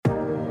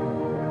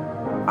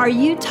Are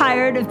you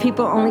tired of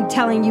people only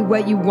telling you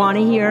what you want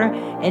to hear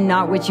and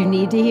not what you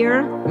need to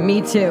hear?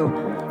 Me too.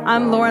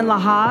 I'm Lauren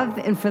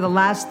LaHave, and for the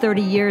last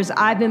 30 years,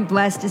 I've been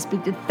blessed to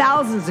speak to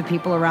thousands of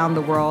people around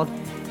the world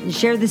and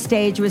share the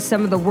stage with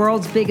some of the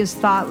world's biggest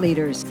thought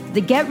leaders. The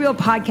Get Real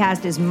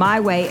podcast is my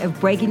way of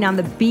breaking down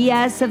the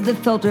BS of the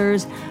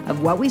filters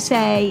of what we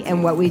say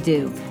and what we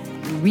do.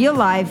 Real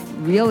life,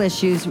 real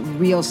issues,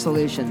 real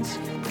solutions.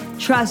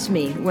 Trust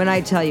me when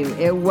I tell you,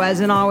 it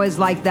wasn't always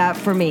like that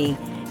for me.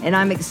 And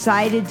I'm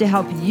excited to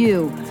help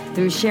you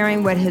through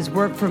sharing what has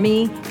worked for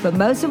me, but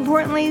most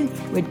importantly,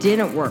 what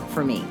didn't work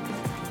for me.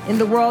 In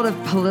the world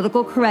of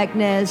political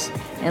correctness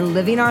and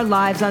living our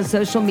lives on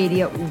social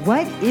media,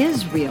 what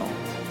is real?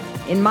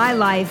 In my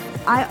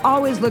life, I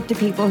always look to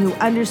people who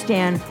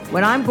understand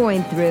what I'm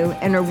going through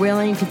and are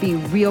willing to be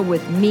real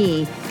with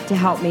me to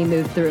help me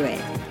move through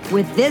it.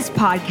 With this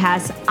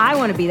podcast, I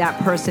want to be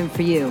that person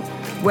for you.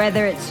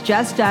 Whether it's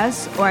just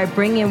us or I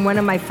bring in one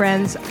of my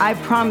friends, I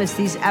promise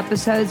these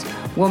episodes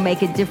will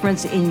make a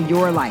difference in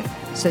your life.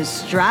 So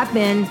strap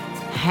in,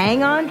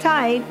 hang on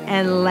tight,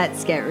 and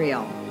let's get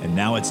real. And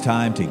now it's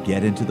time to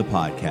get into the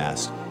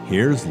podcast.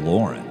 Here's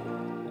Lauren.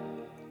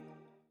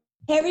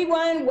 Hey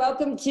everyone,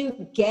 welcome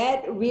to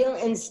Get Real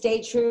and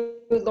Stay True.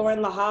 Lauren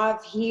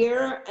LaHave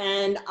here,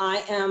 and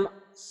I am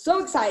so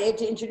excited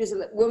to introduce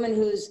a woman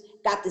who's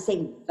got the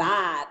same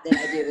vibe that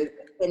I do.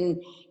 We've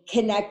been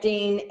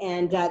connecting,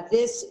 and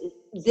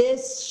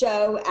this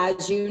show,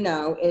 as you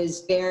know,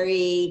 is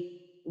very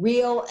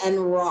real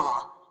and raw.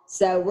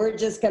 So we're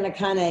just going to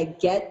kind of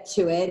get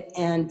to it.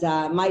 And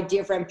my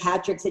dear friend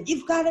Patrick said,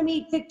 "You've got to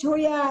meet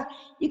Victoria.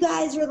 You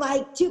guys are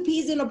like two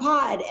peas in a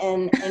pod."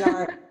 And in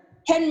our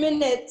 10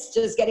 minutes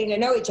just getting to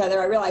know each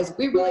other, I realized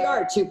we really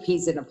are two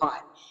peas in a pod.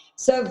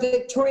 So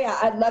Victoria,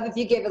 I'd love if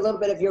you gave a little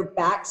bit of your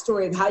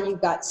backstory of how you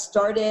got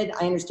started.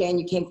 I understand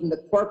you came from the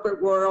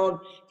corporate world,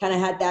 kind of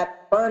had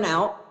that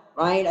burnout,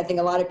 right? I think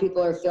a lot of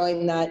people are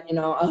feeling that, I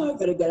got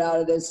to get out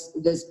of this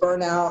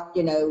burnout,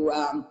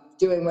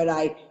 doing what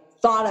I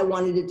thought I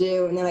wanted to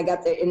do. And then I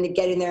got there into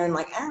getting there and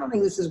I don't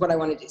think this is what I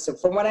want to do. So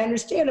from what I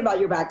understand about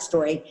your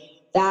backstory,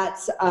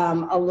 that's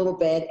a little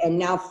bit. And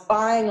now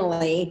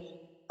finally,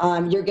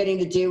 you're getting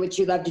to do what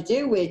you love to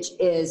do, which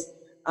is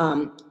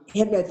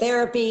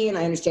hypnotherapy, and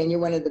I understand you're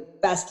one of the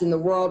best in the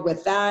world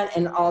with that,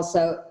 and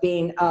also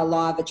being a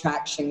law of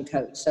attraction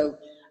coach. So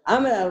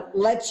I'm going to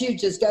let you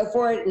just go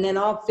for it, and then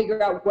I'll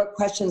figure out what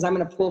questions I'm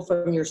going to pull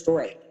from your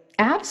story.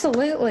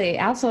 Absolutely.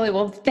 Absolutely.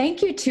 Well,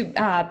 thank you to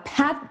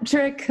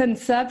Patrick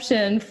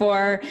Conception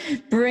for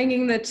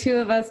bringing the two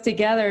of us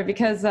together,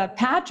 because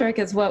Patrick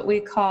is what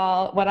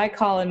I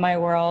call in my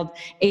world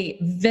a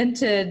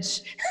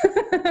vintage,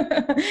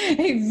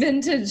 a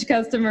vintage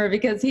customer,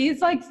 because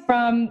he's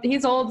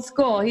old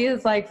school. He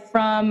is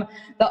from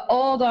the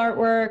old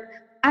artwork.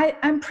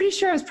 I'm pretty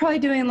sure I was probably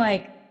doing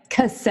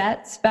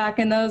cassettes back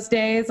in those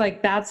days.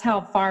 That's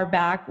how far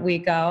back we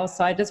go.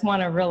 So I just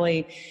want to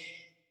really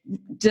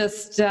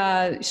just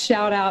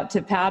shout out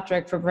to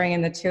Patrick for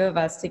bringing the two of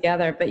us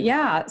together. But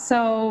yeah,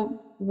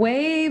 so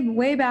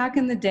way back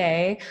in the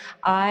day,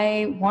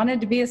 I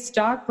wanted to be a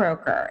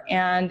stockbroker,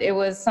 and it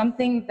was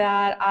something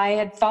that I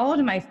had followed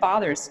in my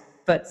father's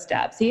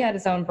footsteps. He had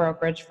his own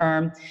brokerage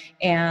firm,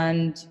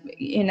 and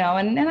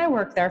and I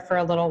worked there for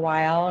a little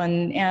while,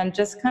 and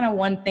just kind of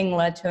one thing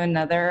led to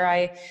another.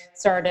 I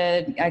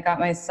got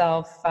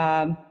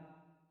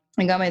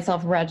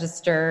myself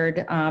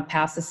registered,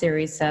 passed the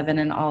Series 7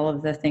 and all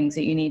of the things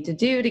that you need to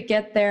do to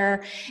get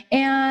there.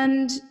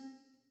 And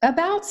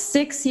about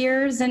 6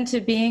 years into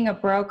being a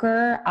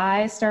broker,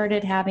 I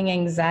started having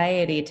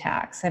anxiety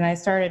attacks, and I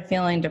started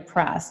feeling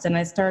depressed, and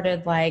I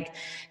started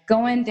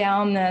going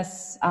down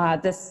this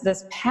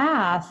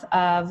path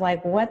of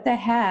what the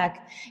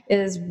heck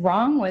is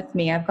wrong with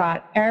me? I've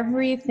got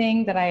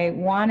everything that I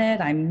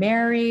wanted. I'm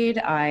married.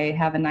 I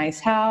have a nice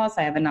house.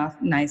 I have a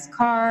nice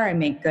car. I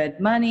make good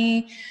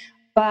money.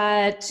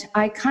 But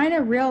I kind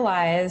of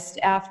realized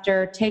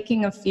after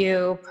taking a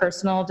few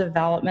personal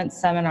development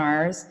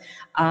seminars,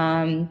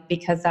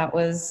 because that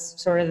was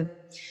sort of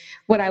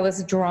what I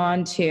was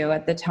drawn to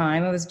at the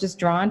time. I was just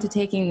drawn to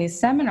taking these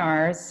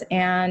seminars,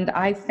 and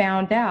I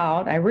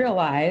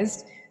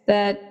realized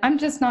that I'm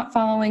just not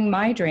following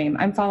my dream.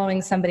 I'm following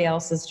somebody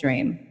else's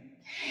dream.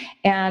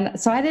 And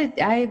so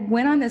I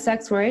went on this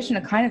exploration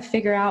to kind of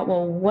figure out,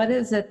 well, what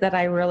is it that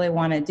I really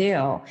want to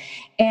do?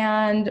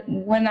 And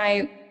when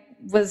I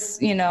was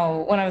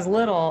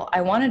little,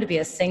 I wanted to be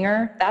a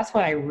singer. That's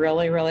what I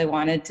really, really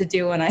wanted to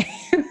do when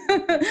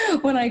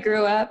I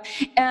grew up.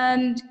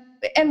 And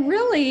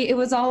really, it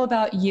was all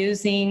about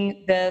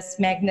using this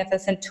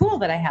magnificent tool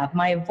that I have,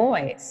 my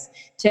voice,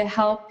 to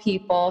help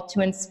people,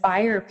 to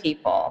inspire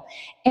people.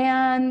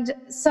 And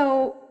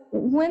so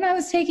when I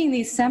was taking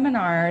these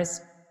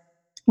seminars,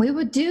 we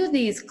would do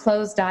these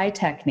closed eye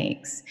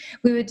techniques.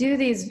 We would do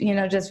these,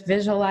 just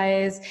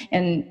visualize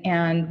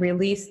and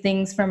release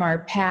things from our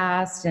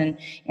past and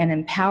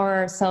empower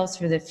ourselves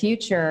for the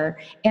future.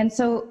 And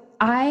so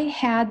I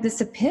had this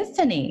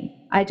epiphany.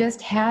 I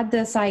just had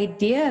this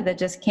idea that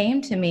just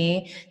came to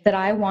me that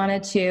I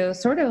wanted to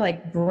sort of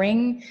like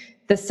bring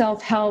the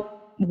self-help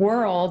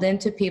world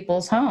into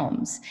people's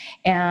homes.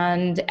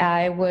 And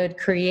I would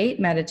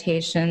create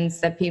meditations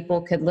that people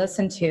could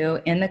listen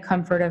to in the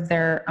comfort of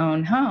their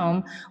own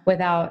home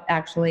without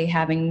actually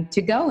having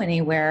to go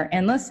anywhere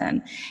and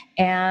listen.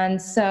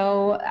 And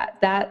so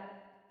that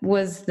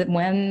was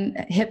when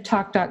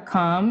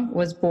hiptalk.com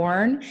was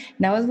born. And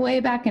that was way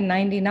back in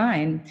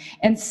 99.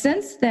 And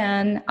since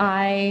then,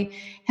 I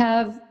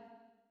have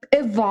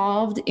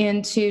evolved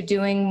into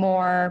doing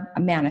more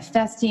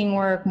manifesting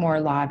work, more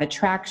law of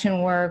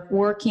attraction work,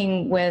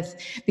 working with,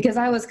 because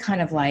I was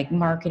kind of like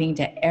marketing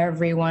to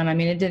everyone. I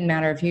mean, it didn't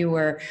matter if you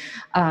were,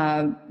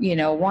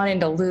 wanting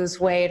to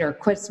lose weight or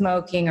quit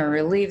smoking or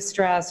relieve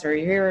stress, or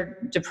you're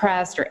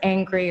depressed or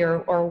angry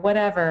or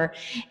whatever.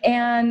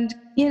 And,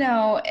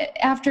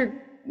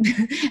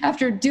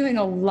 after doing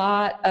a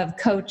lot of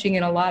coaching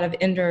and a lot of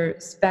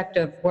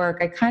introspective work,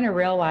 I kind of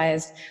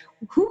realized,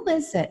 who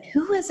is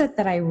it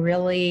that I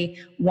really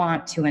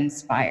want to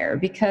inspire?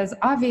 Because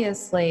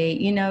obviously,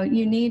 you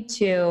need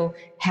to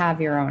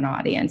have your own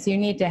audience. You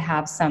need to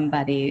have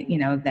somebody,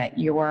 that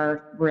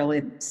you're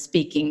really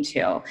speaking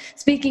to.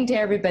 Speaking to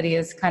everybody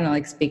is kind of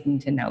like speaking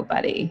to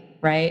nobody,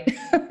 right?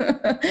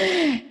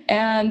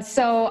 And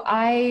so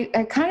I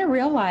kind of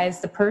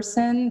realized the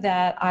person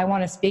that I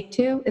want to speak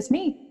to is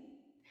me.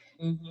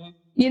 Mm-hmm.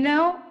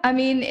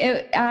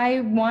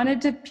 I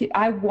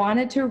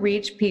wanted to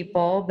reach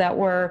people that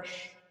were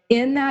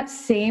in that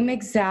same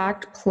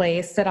exact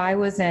place that I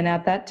was in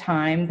at that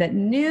time, that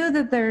knew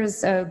that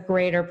there's a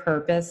greater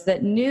purpose,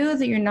 that knew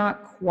that you're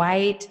not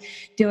quite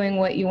doing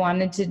what you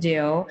wanted to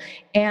do,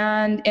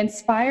 and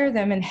inspire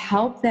them and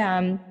help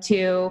them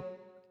to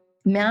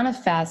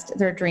manifest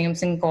their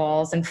dreams and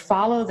goals and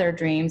follow their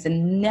dreams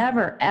and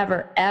never,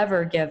 ever,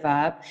 ever give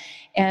up.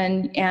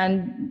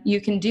 And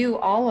you can do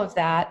all of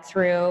that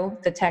through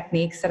the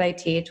techniques that I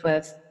teach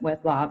with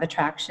law of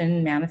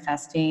attraction,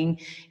 manifesting,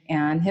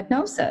 and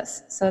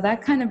hypnosis. So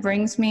that kind of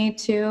brings me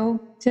to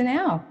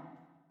now.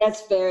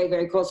 That's very,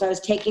 very cool. So I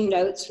was taking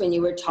notes when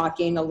you were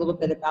talking a little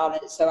bit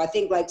about it. So I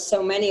think like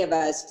so many of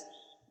us,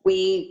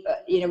 we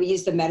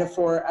use the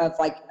metaphor of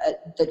like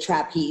the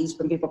trapeze,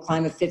 when people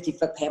climb a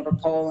 50-foot hammer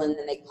pole and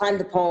then they climb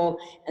the pole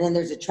and then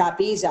there's a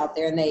trapeze out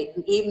there and they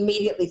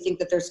immediately think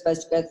that they're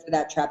supposed to go for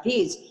that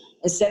trapeze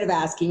instead of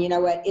asking,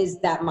 what is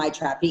that my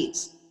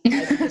trapeze?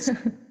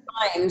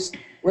 Sometimes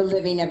we're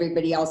living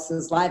everybody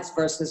else's lives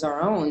versus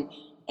our own.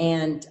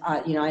 And,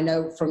 I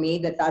know for me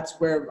that's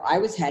where I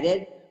was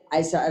headed. I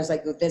was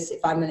like, with this, if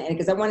I'm going to,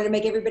 because I wanted to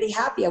make everybody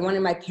happy. I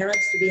wanted my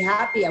parents to be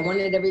happy. I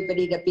wanted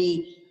everybody to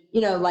be,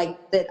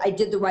 like that I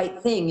did the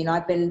right thing.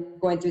 I've been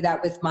going through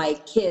that with my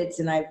kids,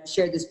 and I've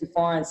shared this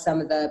before on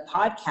some of the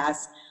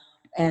podcasts,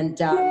 and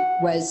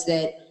was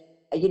that,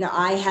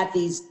 I had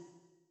these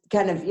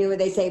kind of,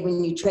 they say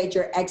when you trade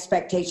your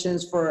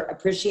expectations for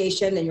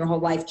appreciation, then your whole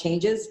life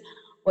changes.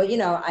 Well,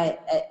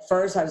 at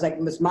first I was like, it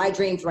was my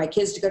dream for my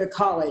kids to go to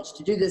college,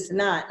 to do this and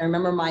that. And I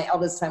remember my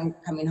eldest son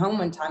coming home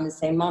one time and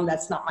saying, Mom,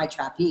 that's not my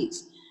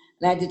trapeze.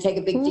 And I had to take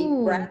a big, deep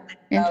breath.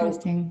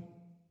 Interesting.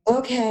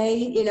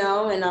 Okay,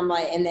 and I'm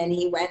like, and then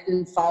he went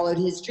and followed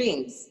his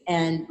dreams.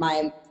 And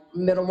my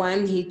middle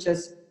one, he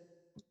just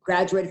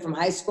graduated from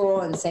high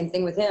school, and the same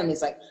thing with him.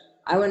 He's like,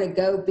 I want to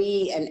go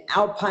be an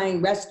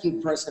alpine rescue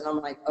person.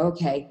 I'm like,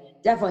 okay,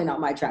 definitely not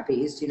my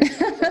trapeze, But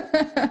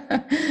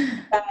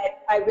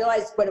I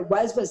realized what it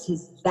was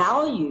his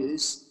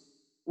values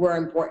were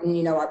important.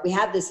 We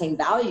have the same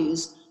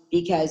values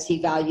because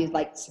he valued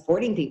like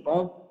supporting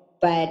people,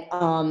 but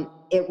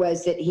it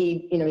was that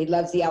he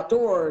loves the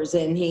outdoors,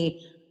 and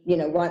he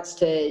wants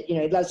to,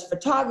 he loves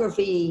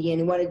photography,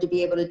 and he wanted to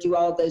be able to do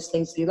all of those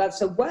things that he loves.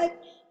 So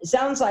it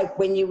sounds like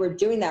when you were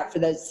doing that for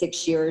those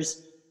 6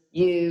 years,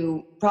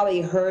 you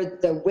probably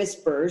heard the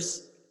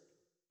whispers.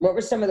 What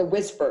were some of the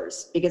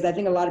whispers? Because I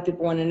think a lot of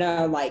people want to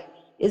know, like,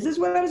 is this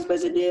what I was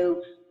supposed to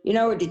do?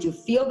 Or did you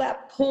feel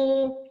that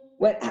pull?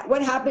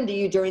 What happened to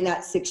you during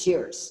that 6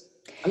 years?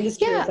 I'm just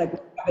curious, like,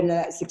 what happened to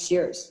that 6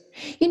 years?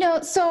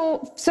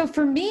 So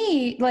for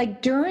me,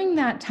 like during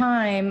that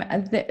time,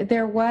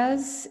 there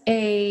was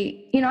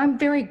I'm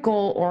very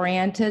goal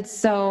oriented.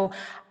 So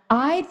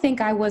I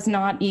think I was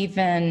not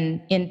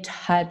even in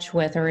touch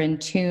with or in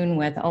tune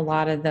with a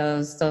lot of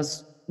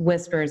those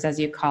whispers, as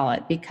you call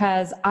it,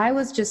 because I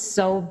was just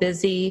so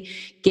busy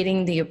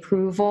getting the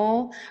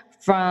approval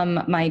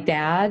from my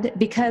dad,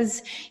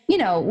 because,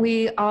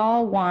 we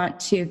all want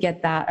to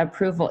get that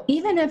approval,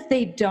 even if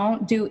they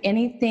don't do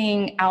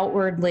anything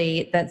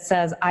outwardly that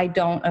says, I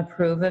don't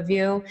approve of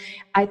you.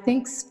 I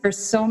think for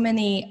so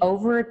many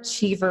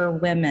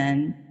overachiever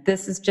women,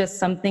 this is just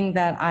something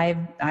that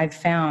I've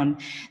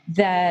found,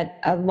 that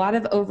a lot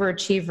of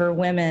overachiever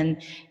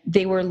women,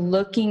 they were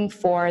looking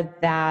for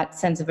that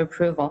sense of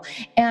approval.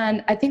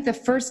 And I think the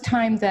first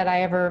time that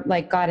I ever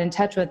got in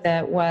touch with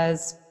it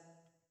was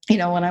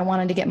when I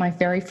wanted to get my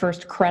very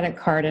first credit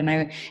card, and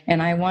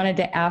I wanted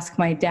to ask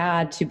my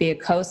dad to be a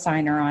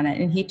co-signer on it.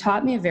 And he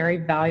taught me a very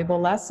valuable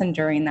lesson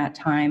during that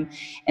time.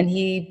 And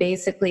he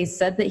basically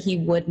said that he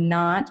would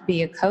not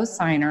be a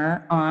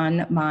co-signer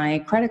on my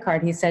credit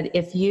card. He said,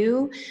 if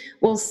you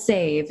will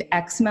save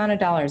X amount of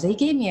dollars, he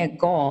gave me a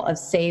goal of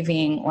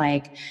saving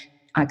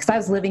because I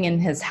was living in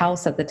his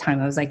house at the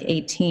time. I was like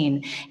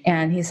 18.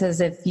 And he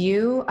says, if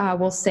you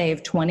will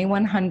save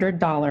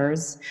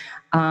 $2,100,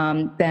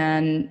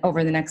 then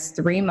over the next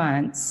 3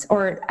 months,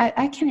 or I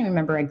can't even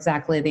remember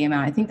exactly the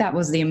amount. I think that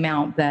was the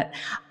amount that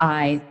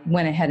I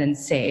went ahead and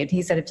saved.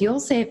 He said, if you'll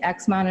save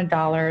X amount of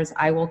dollars,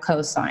 I will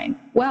co-sign.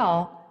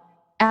 Well,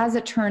 as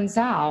it turns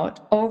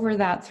out, over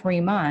that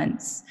 3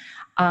 months,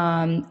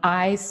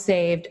 I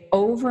saved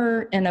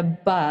over and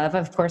above.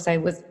 Of course, I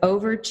was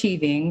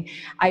overachieving.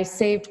 I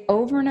saved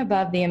over and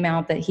above the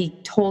amount that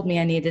he told me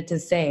I needed to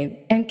save.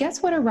 And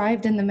guess what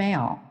arrived in the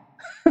mail?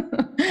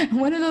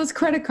 One of those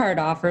credit card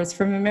offers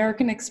from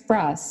American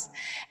Express.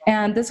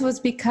 And this was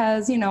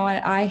because,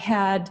 I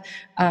had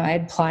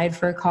applied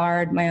for a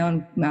card, my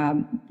own,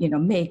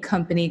 May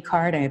company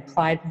card. I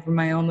applied for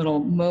my own little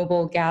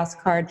mobile gas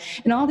card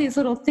and all these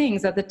little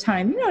things at the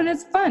time, and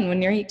it's fun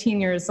when you're 18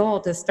 years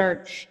old to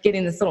start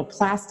getting this little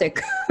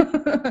plastic,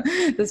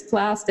 this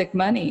plastic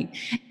money.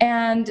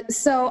 And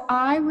so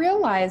I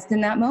realized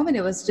in that moment,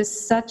 it was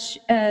just such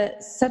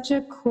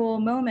a cool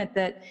moment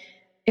that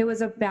it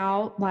was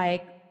about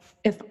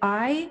if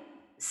I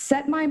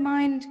set my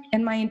mind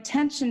and my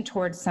intention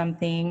towards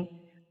something,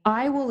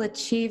 I will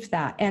achieve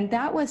that. And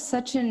that was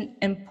such an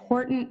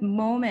important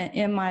moment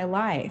in my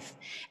life.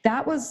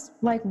 That was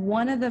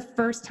one of the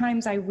first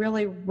times I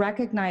really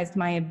recognized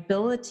my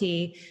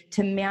ability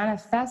to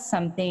manifest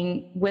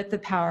something with the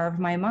power of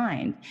my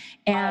mind.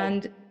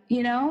 And,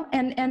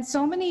 and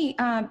so many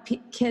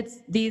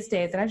kids these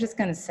days, and I'm just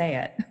going to say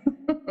it,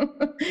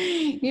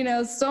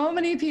 so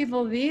many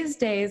people these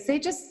days, they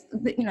just,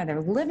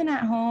 they're living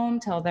at home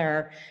till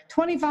they're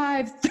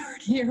 25, 30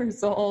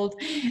 years old.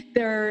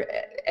 They're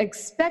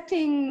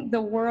expecting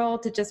the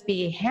world to just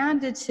be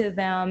handed to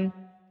them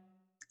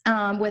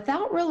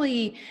without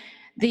really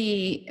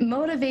the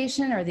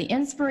motivation or the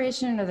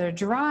inspiration or the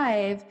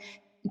drive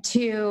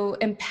to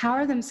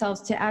empower themselves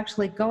to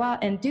actually go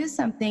out and do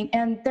something.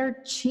 And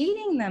they're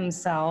cheating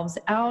themselves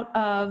out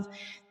of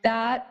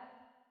that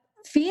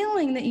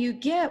feeling that you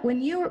get when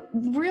you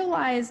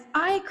realize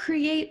I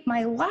create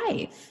my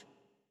life.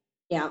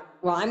 Yeah.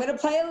 Well, I'm going to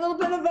play a little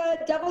bit of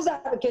a devil's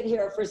advocate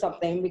here for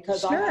something,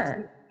 because I have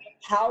some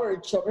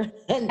empowered children.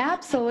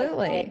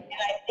 Absolutely. And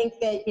I think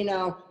that,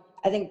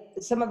 I think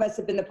some of us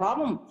have been the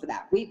problem for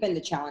that. We've been the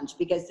challenge,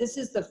 because this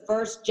is the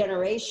first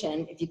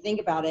generation, if you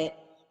think about it,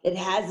 that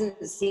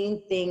hasn't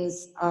seen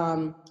things,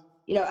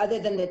 other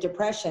than the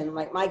depression.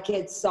 Like my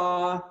kids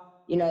saw,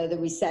 the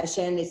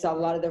recession. They saw a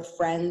lot of their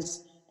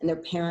friends and their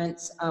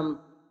parents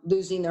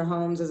losing their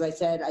homes. As I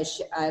said,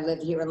 I live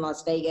here in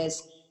Las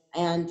Vegas.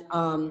 And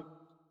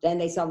then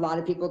they saw a lot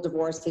of people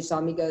divorced. They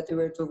saw me go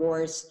through a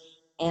divorce.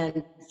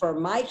 And for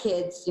my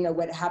kids,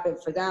 what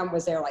happened for them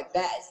was they're like,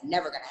 that is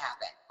never going to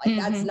happen.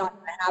 That's not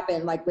going to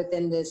happen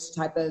within this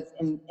type of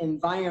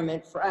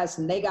environment for us.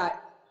 And they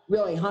got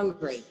really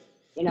hungry,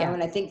 and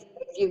I think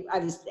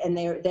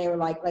they were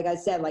like I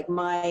said,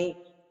 my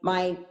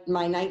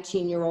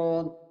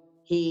 19-year-old,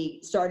 he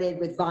started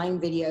with Vine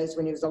videos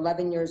when he was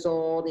 11 years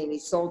old, and he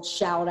sold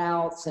shout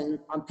outs and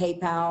on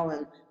PayPal.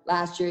 And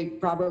last year he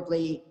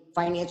probably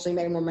financially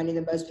made more money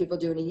than most people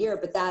do in a year,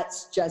 but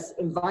that's just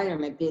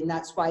environment. And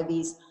that's why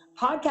these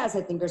podcasts,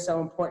 I think, are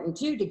so important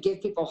too, to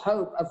give people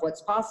hope of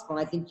what's possible.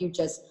 And I think you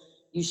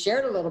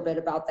shared a little bit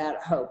about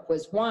that hope.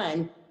 Was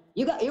one,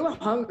 you were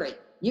hungry.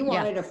 You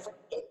wanted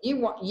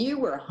you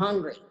were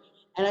hungry.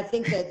 And I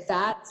think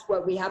that's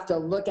what we have to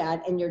look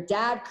at. And your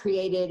dad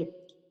created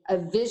a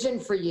vision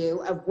for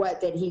you of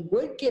that he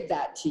would give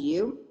that to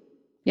you.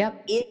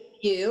 Yep. If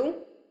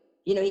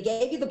he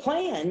gave you the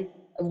plan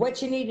of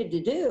what you needed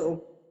to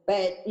do,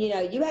 but you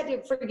had to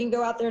freaking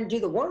go out there and do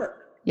the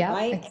work. Yeah.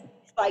 Right.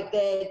 It's like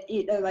that,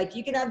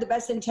 you can have the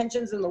best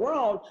intentions in the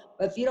world,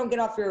 but if you don't get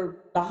off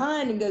your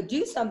behind and go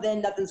do something,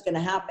 nothing's going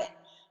to happen.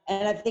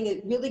 And I think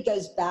it really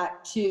goes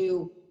back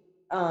to,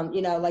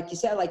 like you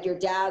said, like your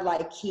dad,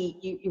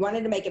 you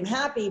wanted to make him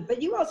happy,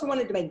 but you also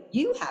wanted to make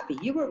you happy.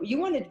 You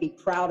wanted to be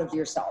proud of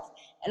yourself.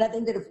 And I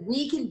think that if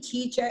we can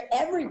teach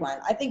everyone,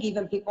 I think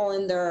even people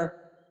in their,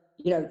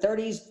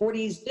 30s,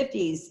 40s,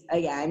 50s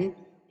again,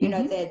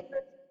 that there's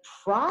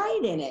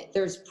pride in it.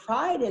 There's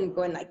pride in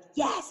going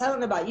yes, I don't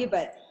know about you,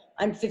 but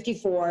I'm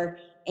 54.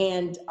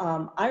 And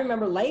I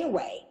remember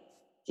layaway.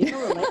 Do you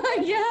remember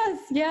layaway?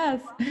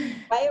 Yes.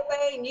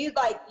 Layaway, and you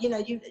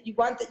you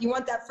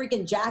want that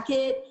freaking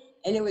jacket,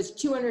 and it was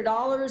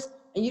 $200,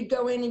 and you'd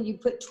go in and you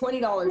put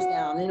 $20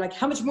 down, and you're like,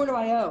 how much more do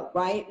I owe,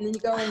 right? And then you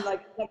go in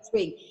next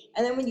week,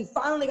 and then when you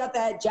finally got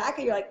that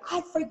jacket, you're like,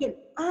 I freaking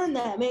earned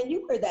that, man.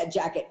 You wear that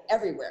jacket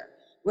everywhere.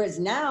 Whereas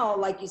now,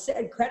 like you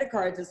said, credit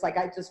cards, it's like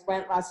I just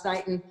went last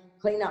night and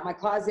cleaned out my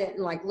closet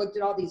and looked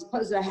at all these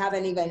clothes that I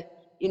haven't even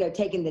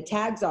taken the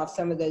tags off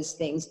some of those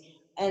things.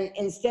 And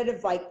instead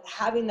of like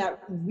having that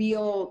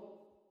real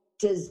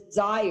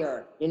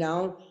desire,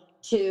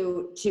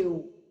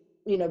 to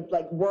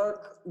like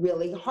work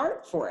really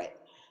hard for it.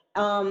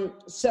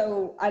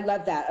 So I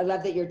love that. I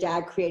love that your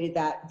dad created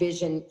that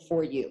vision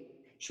for you.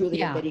 Truly,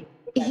 Yeah. that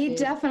He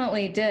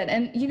definitely did.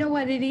 And you know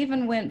what? It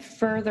even went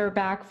further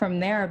back from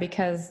there,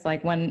 because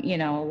like when,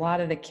 a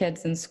lot of the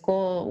kids in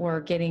school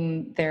were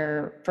getting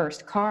their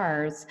first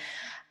cars,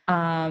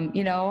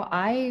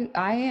 I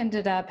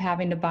ended up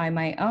having to buy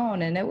my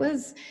own, and it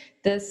was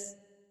this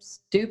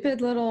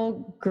stupid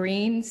little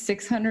green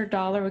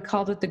 $600. We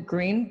called it the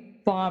green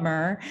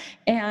Bomber,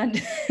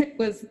 and it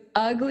was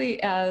ugly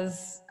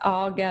as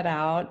all get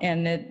out,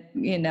 and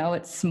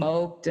it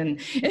smoked and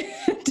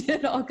it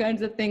did all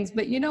kinds of things.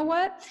 But you know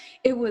what?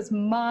 It was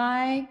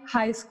my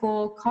high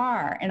school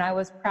car, and I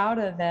was proud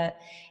of it.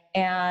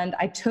 And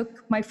I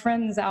took my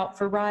friends out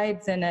for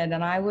rides in it,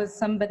 and I was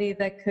somebody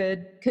that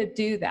could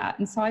do that.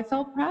 And so I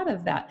felt proud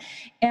of that.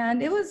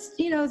 And it was,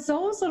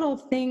 those little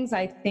things,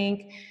 I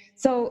think.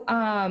 So,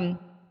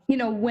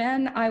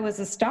 when I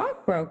was a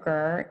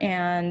stockbroker,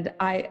 and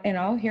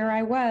here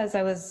I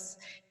was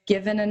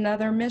given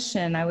another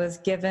mission. I was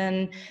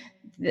given,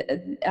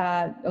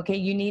 okay,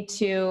 you need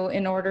to,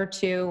 in order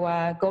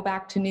to go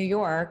back to New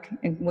York,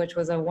 which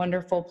was a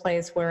wonderful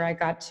place where I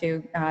got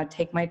to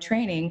take my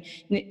training.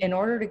 In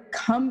order to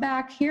come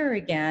back here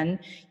again,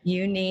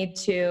 you need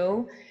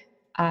to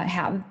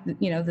have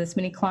this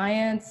many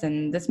clients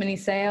and this many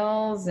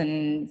sales,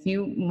 and if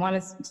you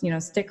want to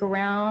stick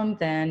around,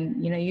 then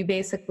you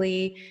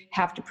basically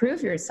have to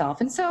prove yourself.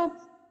 And so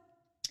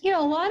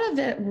a lot of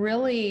it,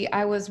 really,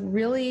 I was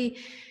really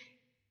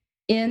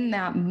in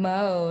that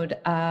mode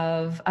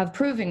of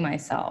proving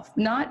myself,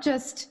 not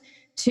just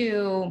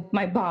to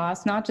my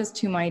boss, not just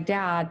to my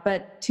dad,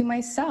 but to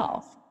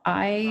myself.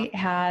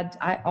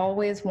 I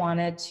always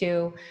wanted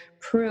to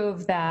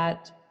prove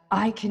that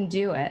I can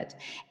do it.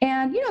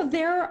 And,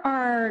 there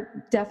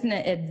are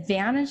definite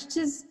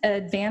advantages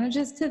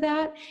to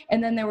that.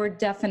 And then there were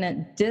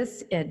definite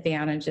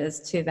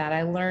disadvantages to that.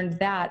 I learned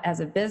that as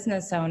a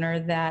business owner,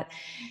 that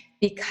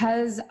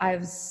because I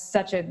was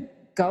such a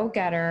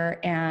go-getter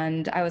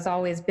and I was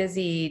always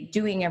busy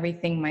doing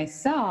everything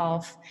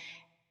myself,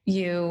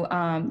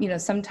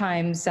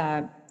 sometimes,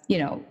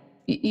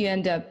 you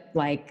end up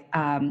like,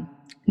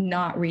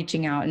 not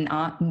reaching out and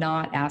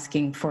not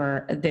asking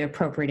for the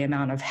appropriate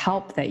amount of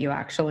help that you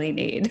actually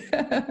need.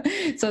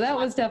 So that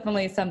was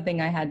definitely something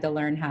I had to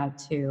learn how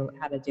to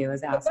do,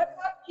 is ask.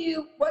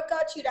 What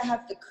got you to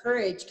have the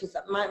courage? Because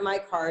my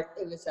car,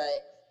 it was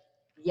a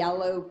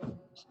yellow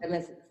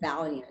Plymouth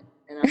Valiant,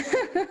 and I was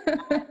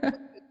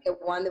the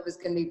one that was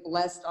going to be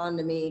blessed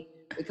onto me.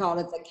 We called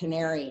it the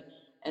Canary,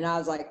 and I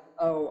was like,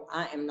 "Oh,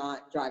 I am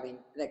not driving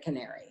the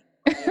Canary."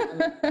 Right?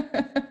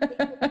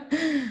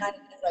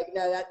 Like,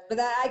 no, I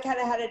kind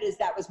of had it as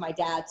that was my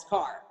dad's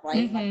car,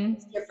 right? Mm-hmm. Like, it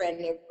was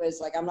different. It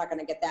was like, I'm not going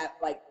to get that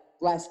like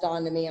blessed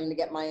onto me. I'm going to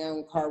get my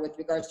own car with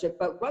regards to it.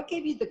 But what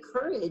gave you the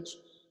courage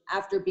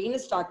after being a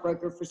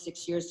stockbroker for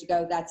 6 years to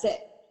go, that's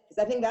it?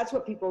 Because I think that's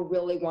what people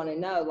really want to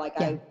know. Like,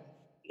 yeah.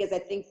 Because I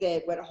think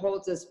that what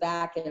holds us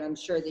back, and I'm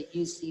sure that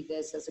you see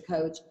this as a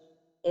coach,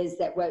 is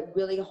that what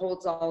really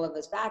holds all of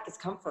us back is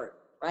comfort,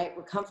 right?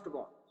 We're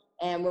comfortable.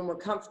 And when we're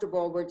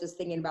comfortable, we're just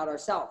thinking about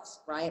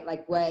ourselves, right?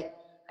 Like what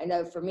I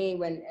know for me,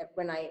 when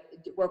I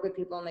work with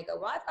people and they go,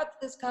 well, I've got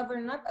this covered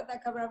and I've got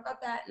that covered, I've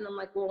got that. And I'm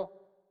like, well,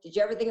 did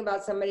you ever think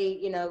about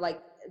somebody, like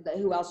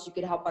who else you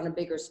could help on a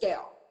bigger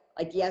scale?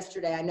 Like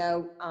yesterday, I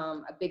know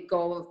a big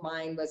goal of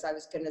mine was I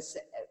was going to,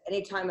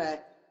 anytime a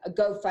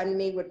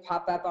GoFundMe would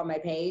pop up on my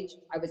page,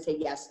 I would say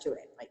yes to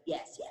it. Like,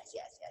 yes.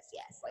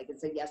 Like, and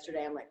so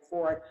yesterday, I'm like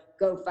 4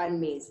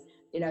 GoFundMes,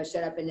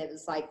 showed up. And it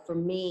was like, for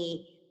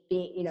me,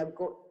 being,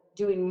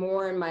 doing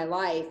more in my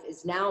life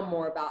is now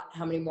more about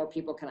how many more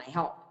people can I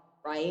help,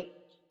 right?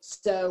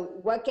 So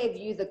what gave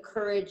you the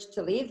courage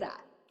to leave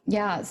that?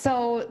 Yeah,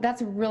 so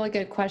that's a really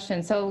good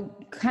question. So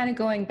kind of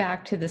going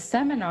back to the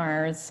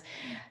seminars,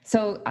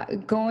 so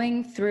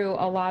going through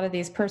a lot of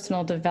these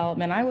personal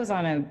development, I was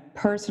on a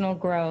personal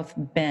growth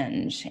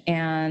binge.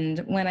 And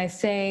when I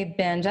say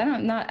binge, I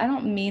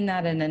don't mean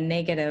that in a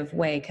negative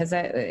way, because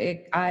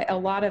a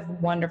lot of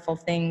wonderful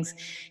things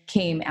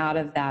came out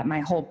of that.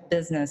 My whole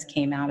business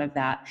came out of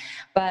that.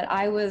 But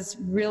I was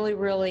really,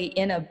 really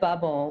in a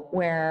bubble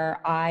where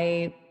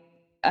a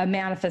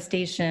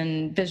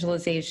manifestation,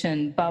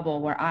 visualization bubble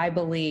where I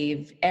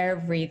believe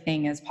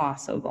everything is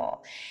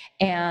possible.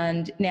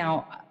 And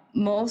now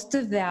most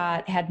of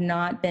that had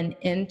not been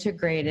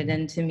integrated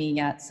into me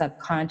yet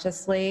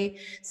subconsciously.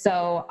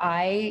 So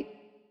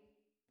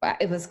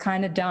it was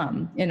kind of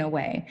dumb in a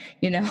way,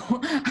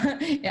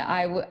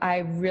 I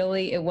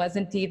really, it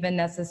wasn't even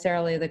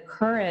necessarily the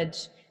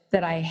courage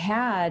that I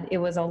had. It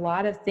was a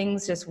lot of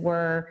things just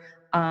were,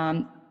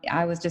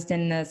 I was just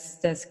in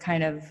this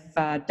kind of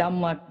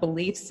dumb luck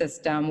belief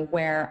system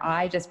where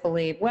I just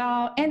believe,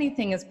 well,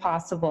 anything is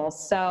possible.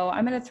 So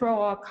I'm going to throw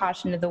all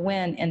caution to the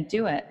wind and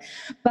do it.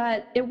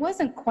 But it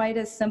wasn't quite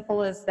as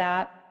simple as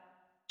that.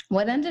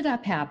 What ended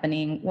up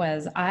happening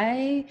was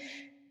I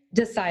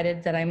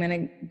decided that I'm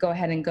going to go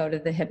ahead and go to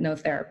the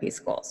hypnotherapy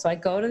school. So I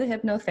go to the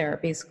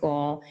hypnotherapy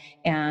school,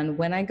 and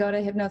when I go to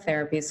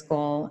hypnotherapy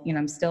school,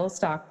 I'm still a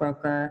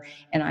stockbroker,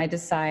 and I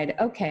decide,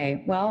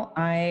 okay, well,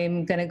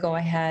 I'm going to go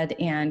ahead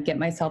and get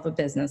myself a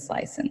business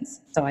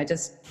license. So I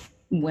just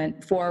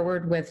went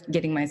forward with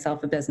getting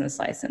myself a business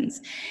license.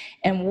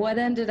 And what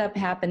ended up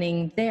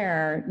happening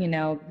there,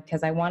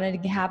 because I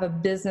wanted to have a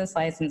business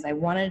license, I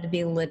wanted to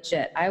be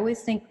legit. I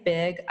always think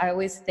big. I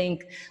always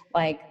think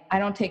like, I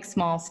don't take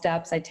small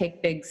steps, I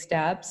take big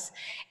steps.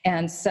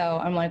 And so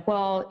I'm like,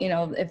 well,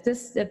 if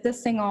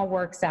this thing all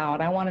works out,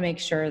 I want to make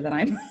sure that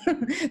I'm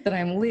that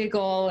I'm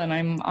legal and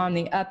I'm on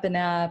the up and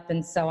up.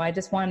 And so I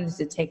just wanted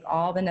to take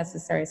all the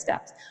necessary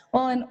steps.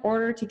 Well, in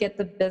order to get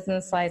the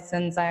business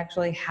license, I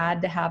actually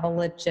had to have a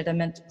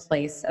legitimate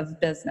place of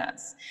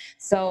business.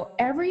 So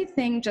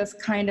everything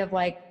just kind of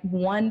like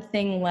one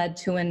thing led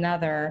to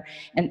another.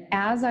 And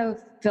as I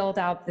filled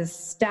out this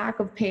stack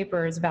of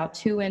papers about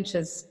 2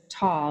 inches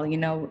tall,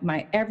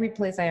 every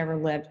place I ever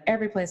lived,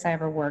 every place I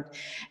ever worked,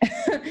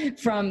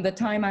 from the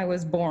time I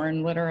was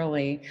born,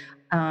 literally.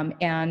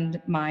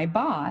 And my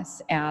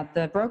boss at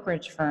the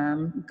brokerage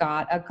firm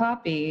got a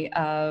copy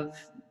of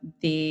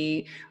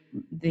the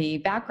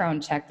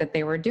background check that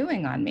they were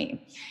doing on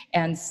me.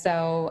 And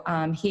so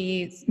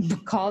he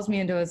calls me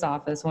into his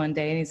office one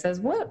day and he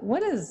says,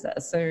 what is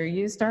this? Are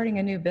you starting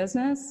a new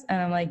business?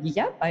 And I'm like,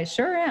 yep, I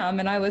sure am.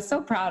 And I was so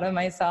proud of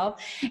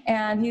myself.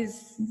 And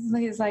he's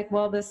like,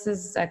 well, this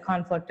is a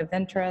conflict of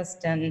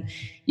interest, and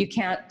you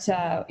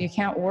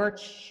can't work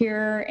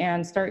here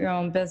and start your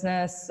own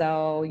business.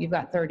 So you've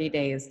got 30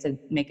 days to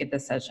make a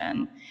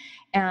decision.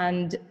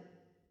 And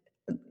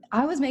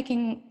I was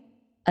making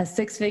a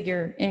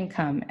 6-figure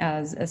income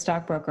as a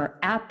stockbroker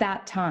at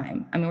that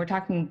time. I mean, we're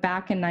talking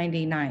back in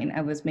 99,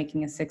 I was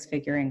making a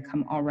 6-figure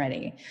income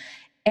already.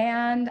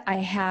 And I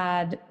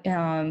had,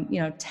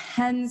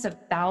 tens of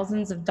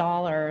thousands of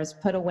dollars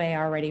put away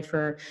already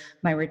for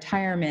my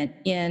retirement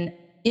in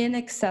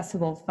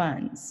inaccessible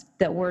funds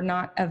that were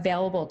not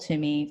available to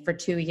me for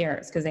 2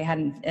 years, because they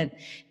hadn't,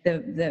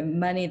 the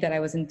money that I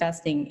was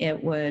investing,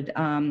 it would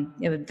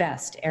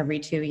vest every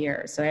 2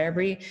 years. So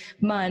every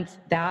month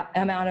that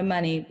amount of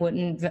money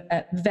wouldn't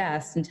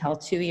vest until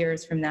 2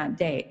 years from that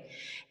date.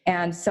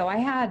 And so I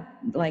had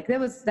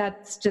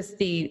that's just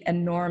the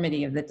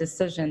enormity of the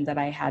decision that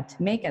I had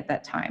to make at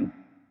that time.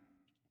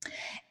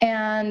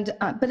 And,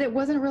 but it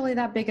wasn't really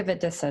that big of a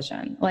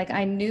decision. Like,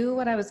 I knew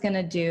what I was going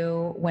to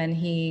do when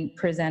he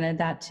presented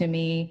that to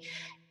me.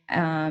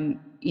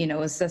 It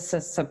was just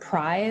a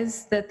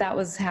surprise that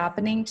was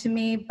happening to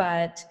me,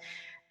 but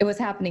it was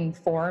happening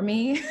for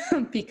me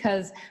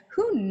because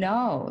who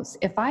knows,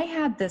 if I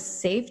had this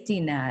safety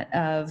net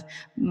of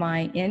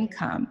my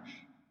income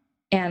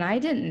and I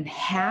didn't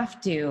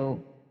have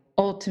to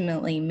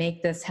ultimately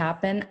make this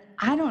happen,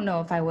 I don't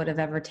know if I would have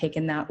ever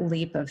taken that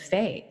leap of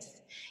faith.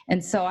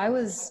 And so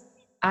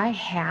I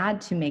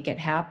had to make it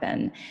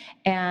happen.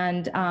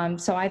 And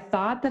so I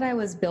thought that I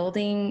was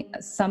building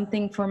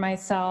something for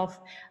myself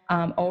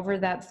over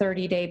that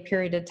 30-day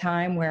period of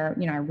time where,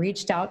 I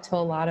reached out to a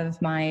lot of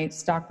my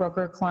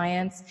stockbroker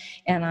clients,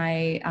 and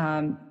I,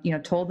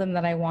 told them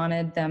that I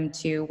wanted them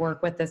to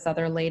work with this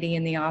other lady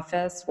in the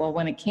office. Well,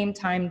 when it came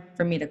time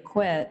for me to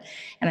quit,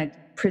 and I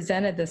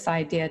presented this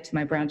idea to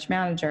my branch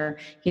manager,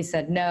 he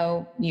said,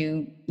 no,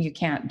 you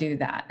can't do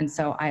that. And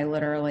so I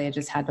literally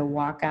just had to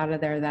walk out of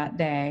there that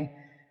day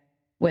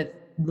with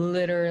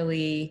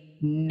literally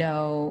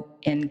no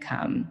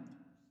income,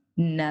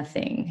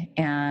 nothing,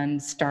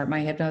 and start my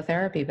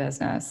hypnotherapy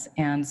business.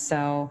 And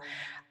so,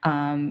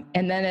 and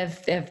then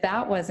if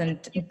that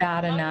wasn't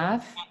bad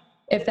enough,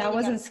 if that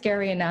wasn't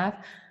scary enough,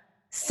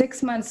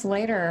 6 months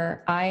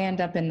later, I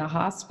end up in the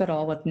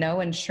hospital with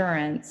no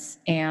insurance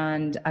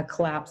and a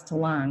collapsed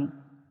lung.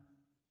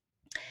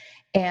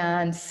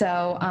 And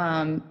so,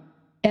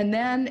 and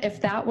then if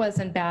that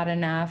wasn't bad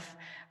enough,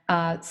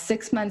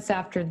 6 months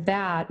after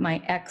that,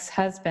 my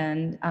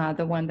ex-husband,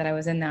 the one that I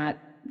was in that,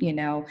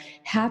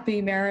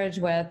 happy marriage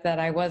with that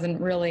I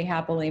wasn't really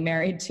happily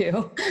married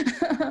to,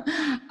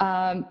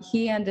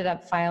 he ended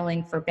up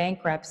filing for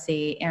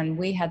bankruptcy, and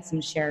we had some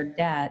shared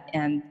debt.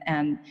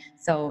 And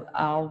so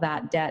all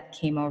that debt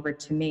came over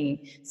to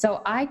me.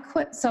 So I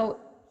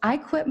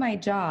quit my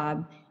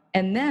job,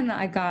 and then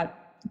I got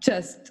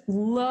just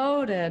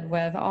loaded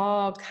with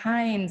all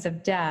kinds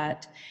of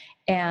debt.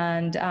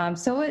 And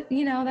so it,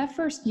 that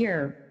first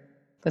year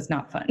was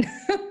not fun.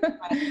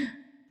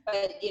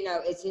 But,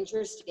 it's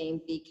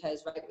interesting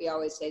because, right, we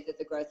always say that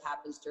the growth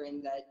happens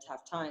during the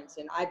tough times.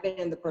 And I've been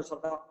in the personal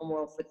development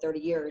world for 30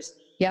 years.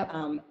 Yep.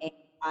 And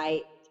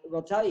I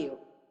will tell you,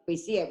 we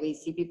see it. We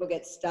see people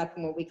get stuck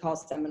in what we call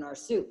seminar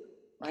soup,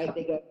 right?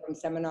 They go from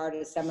seminar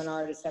to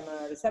seminar to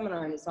seminar to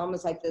seminar. And it's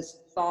almost like this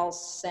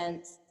false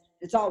sense.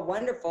 It's all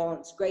wonderful and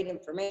it's great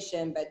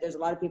information, but there's a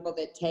lot of people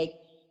that take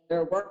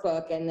their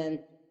workbook and then,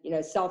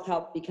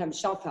 self-help becomes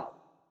shelf-help.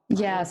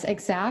 Yes,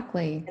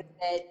 exactly.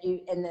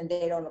 And then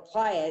they don't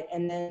apply it.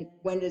 And then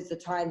when is the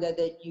time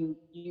that you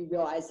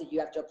realize that you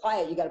have to apply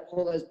it? You got to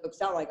pull those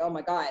books out like, oh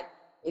my God,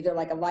 either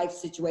like a life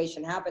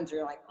situation happens or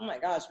you're like, oh my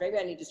gosh, maybe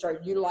I need to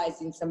start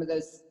utilizing some of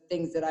those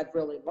things that I've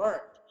really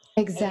learned.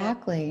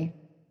 Exactly.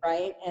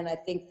 Right. And I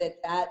think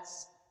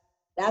that's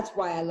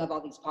why I love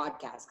all these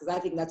podcasts, because I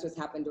think that's what's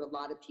happened to a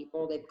lot of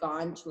people. They've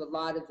gone to a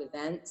lot of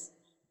events,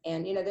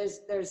 and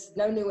there's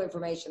no new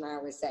information. I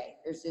always say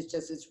it's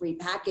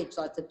repackaged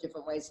lots of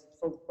different ways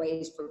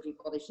for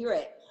people to hear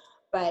it.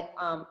 But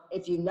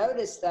if you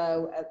notice,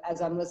 though,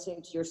 as I'm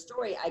listening to your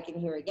story, I can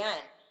hear again.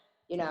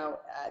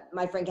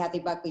 My friend Kathy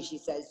Buckley, she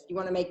says, "You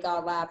want to make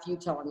God laugh? You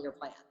tell him your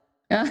plan."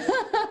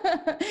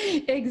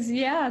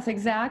 Yes,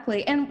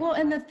 exactly. And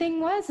the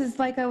thing is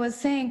like I was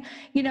saying,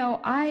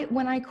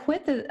 when I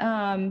quit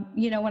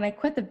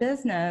the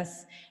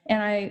business,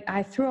 and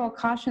I threw all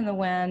caution in the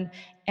wind,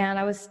 and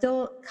I was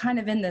still kind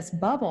of in this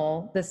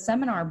bubble, this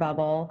seminar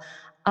bubble.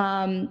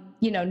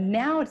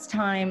 Now it's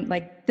time,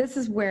 like, this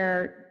is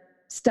where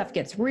stuff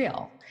gets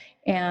real.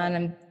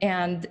 And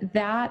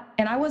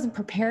I wasn't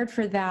prepared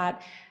for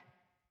that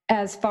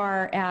as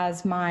far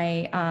as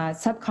my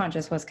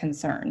subconscious was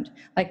concerned.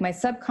 Like, my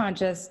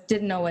subconscious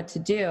didn't know what to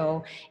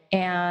do.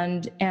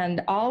 And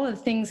all of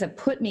the things that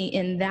put me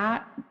in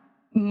that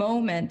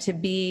moment to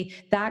be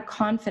that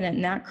confident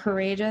and that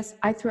courageous,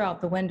 I threw out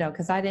the window,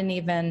 because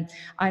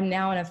I'm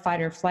now in a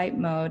fight or flight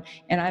mode,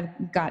 and I've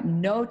got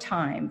no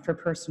time for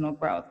personal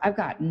growth. I've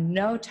got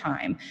no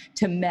time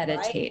to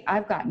meditate.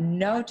 I've got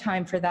no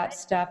time for that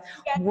stuff.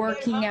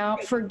 Working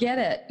out, forget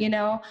it.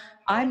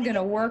 I'm going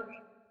to work.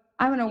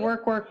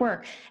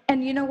 work.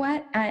 And you know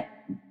what?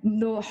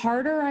 The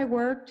harder I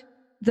worked,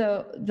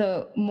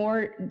 the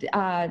more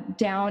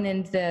down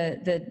in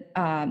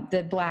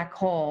the black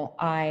hole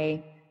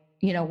I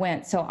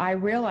went. So I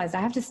realized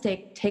I have to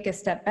take a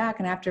step back,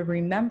 and I have to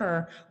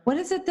remember, what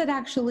is it that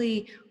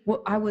actually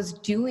what I was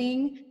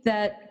doing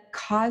that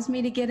caused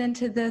me to get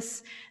into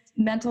this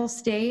mental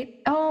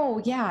state?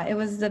 Oh yeah, it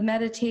was the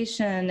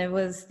meditation, it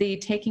was the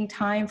taking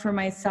time for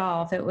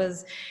myself, it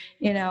was,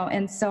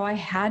 and so I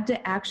had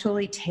to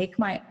actually take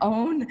my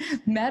own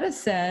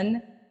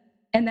medicine.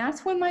 And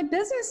that's when my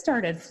business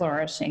started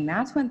flourishing.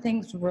 That's when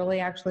things really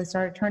actually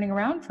started turning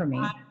around for me.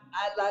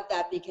 I love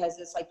that, because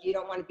it's like, you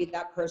don't want to be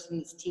that person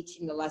that's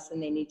teaching the lesson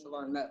they need to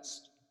learn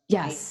most.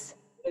 Yes. Right?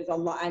 There's a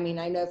lot. I mean,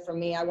 I know for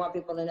me, I want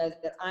people to know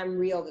that I'm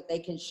real, that they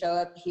can show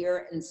up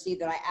here and see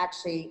that I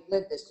actually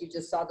live this. You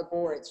just saw the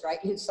boards, right?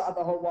 You saw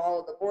the whole wall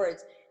of the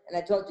boards. And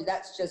I told you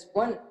that's just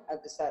one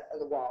of the set of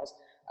the walls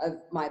of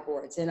my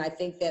boards. And I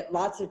think that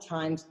lots of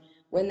times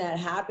when that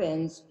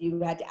happens,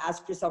 you had to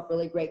ask yourself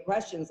really great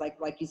questions. Like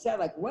you said,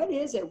 like, what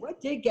is it?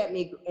 What did get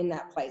me in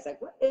that place?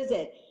 Like, what is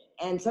it?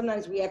 And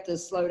sometimes we have to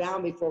slow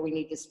down before we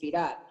need to speed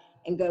up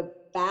and go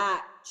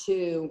back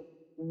to,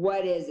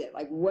 what is it?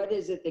 Like, what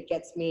is it that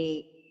gets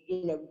me,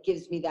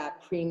 gives me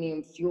that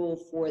premium fuel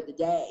for the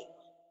day?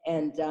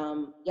 And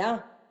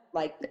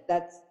like,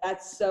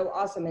 that's so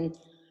awesome. And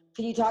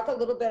can you talk a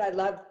little bit? I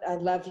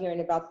love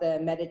hearing about the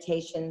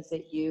meditations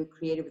that you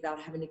created without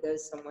having to go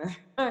somewhere.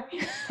 I'd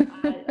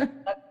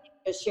love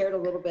to share a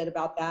little bit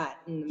about that.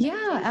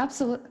 Yeah,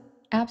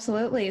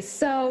 absolutely.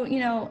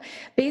 So,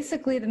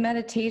 basically the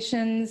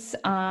meditations,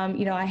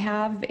 I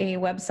have a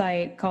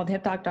website called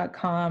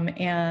hypdoc.com,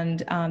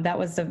 and that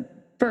was the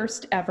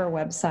first ever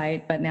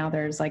website, but now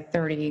there's like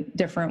 30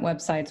 different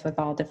websites with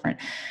all different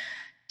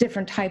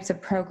types of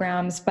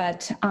programs.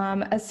 But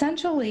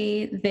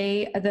essentially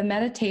the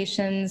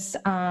meditations,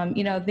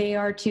 they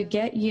are to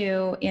get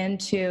you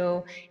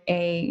into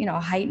a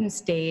heightened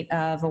state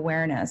of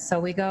awareness.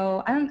 So we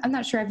go, I'm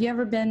not sure, have you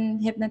ever been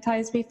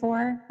hypnotized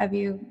before? Have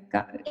you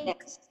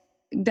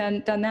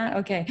done that?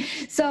 Okay.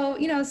 So,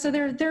 so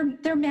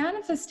they're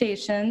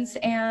manifestations,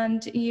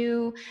 and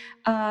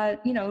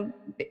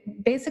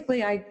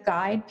basically I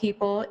guide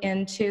people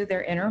into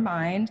their inner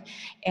mind,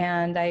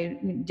 and I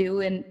do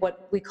in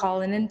what we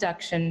call an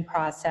induction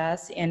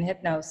process in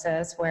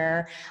hypnosis,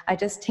 where I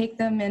just take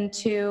them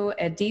into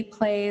a deep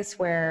place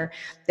where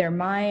their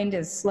mind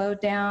is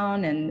slowed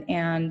down,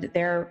 and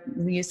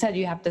you said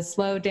you have to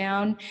slow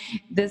down.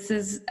 This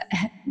is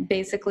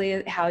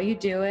basically how you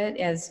do it,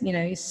 is,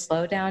 you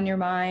slow down your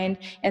mind,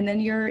 and then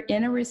you're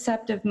in a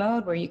receptive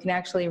mode where you can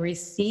actually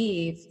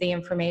receive the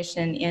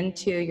information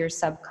into your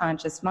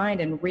subconscious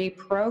mind and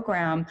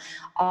reprogram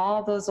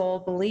all those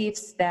old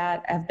beliefs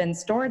that have been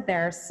stored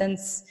there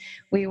since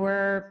we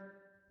were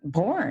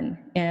born.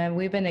 And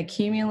we've been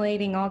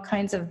accumulating all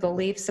kinds of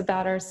beliefs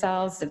about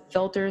ourselves, the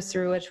filters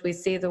through which we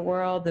see the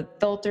world, the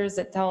filters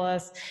that tell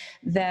us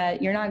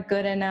that you're not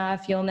good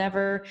enough, you'll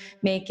never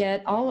make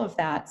it, all of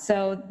that.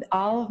 So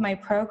all of my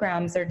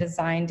programs are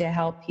designed to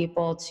help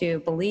people to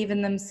believe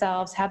in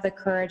themselves, have the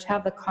courage,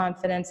 have the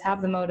confidence,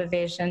 have the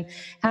motivation,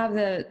 have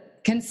the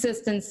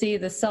consistency,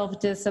 the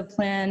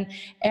self-discipline,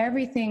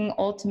 everything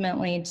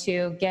ultimately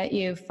to get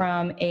you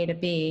from A to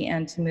B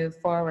and to move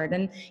forward.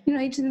 And,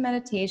 each of the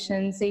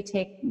meditations, they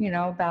take,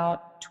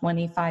 about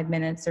 25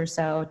 minutes or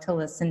so to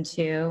listen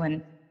to,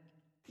 and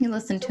you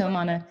listen to them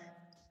on a,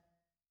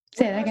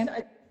 say that again.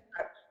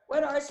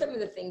 What are some of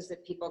the things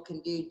that people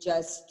can do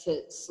just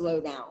to slow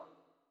down?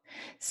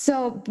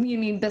 So you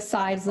mean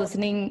besides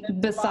listening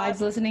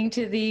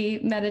to the Yeah,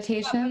 but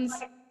meditations?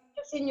 like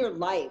just in your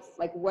life,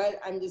 like what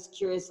I'm just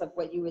curious of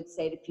what you would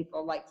say to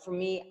people. Like for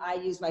me, I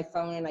use my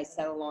phone and I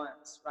set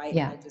alarms, right? And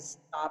Yeah. I just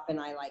stop and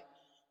I like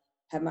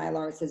have my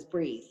alarm that says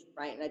breathe,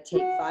 right? And I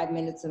take 5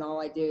 minutes and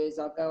all I do is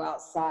I'll go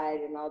outside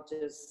and I'll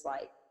just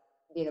like,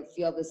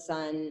 feel the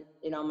sun,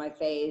 on my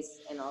face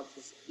and I'll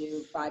just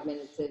do 5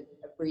 minutes of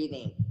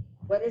breathing.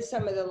 What are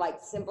some of the like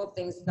simple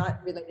things, not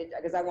related,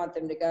 because I want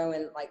them to go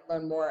and like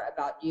learn more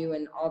about you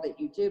and all that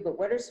you do, but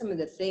what are some of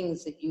the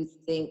things that you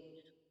think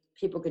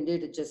people can do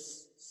to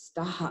just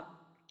stop,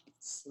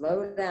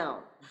 slow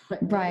down?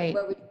 Right.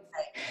 What would you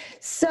say?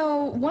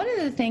 So one of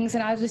the things,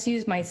 and I'll just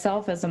use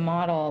myself as a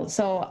model.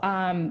 So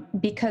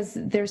because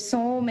there's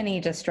so many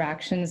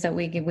distractions that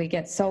we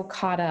get so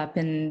caught up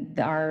in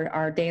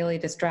our daily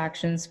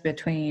distractions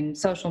between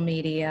social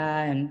media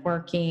and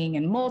working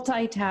and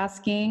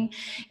multitasking,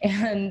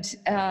 and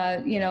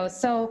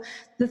so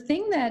the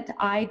thing that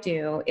I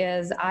do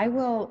is I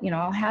will,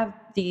 I'll have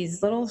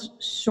these little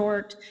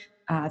short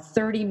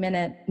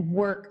 30-minute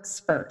work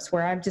spurts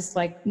where I'm just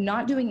like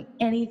not doing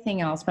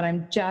anything else, but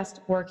I'm just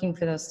working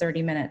for those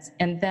 30 minutes.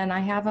 And then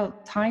I have a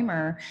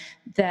timer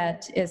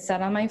that is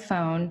set on my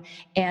phone,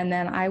 and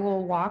then I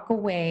will walk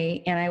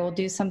away and I will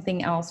do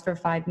something else for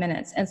 5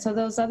 minutes. And so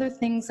those other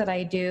things that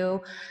I do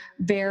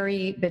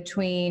vary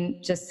between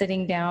just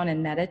sitting down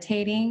and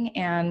meditating.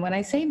 And when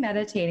I say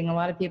meditating, a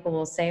lot of people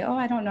will say, oh,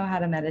 I don't know how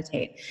to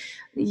meditate.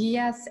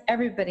 Yes,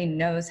 everybody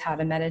knows how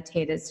to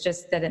meditate. It's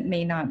just that it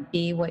may not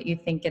be what you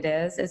think it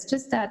is. It's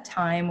just that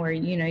time where,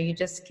 you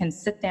just can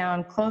sit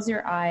down, close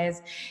your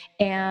eyes,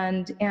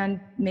 and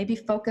maybe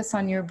focus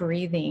on your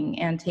breathing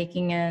and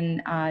taking in,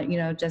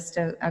 just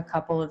a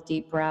couple of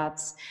deep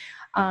breaths.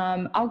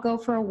 I'll go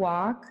for a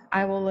walk.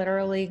 I will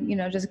literally,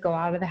 just go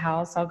out of the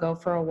house. I'll go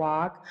for a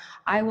walk.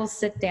 I will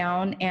sit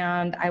down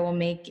and I will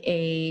make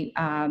a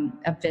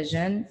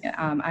vision.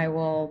 I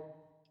will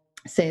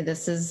say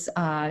this is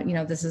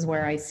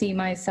where I see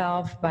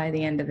myself by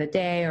the end of the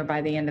day or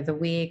by the end of the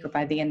week or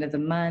by the end of the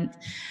month.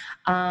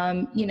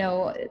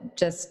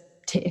 Just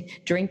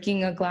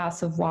drinking a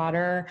glass of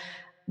water,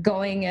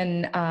 going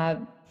and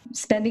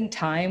spending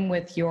time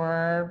with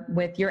your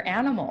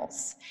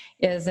animals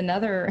is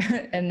another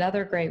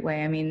another great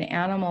way. I mean, the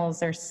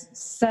animals are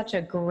such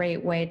a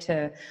great way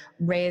to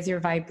raise your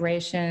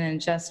vibration and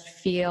just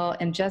feel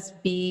and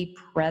just be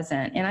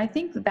present. And I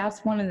think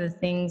that's one of the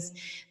things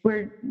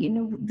where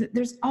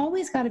there's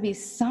always got to be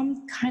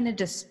some kind of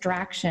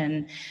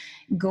distraction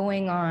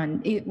going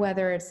on,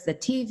 whether it's the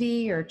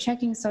TV or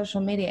checking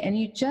social media. And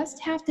you just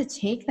have to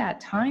take that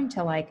time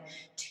to like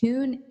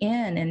tune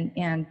in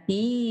and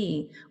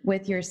be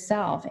with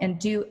yourself and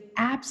do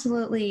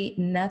absolutely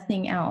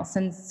nothing else.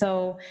 And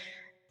so,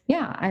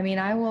 yeah, I mean,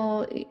 I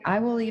will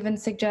even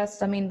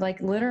suggest, I mean, like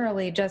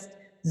literally just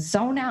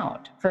zone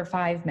out for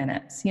 5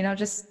 minutes,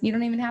 just, you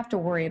don't even have to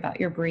worry about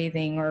your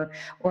breathing or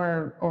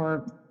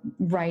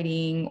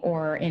writing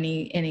or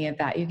any of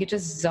that. You could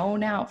just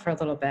zone out for a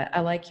little bit.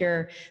 I like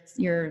your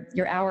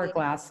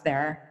hourglass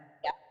there.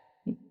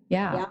 Yeah,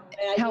 Yeah. yeah.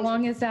 And I How use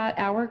long is that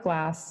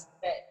hourglass?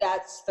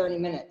 that's 30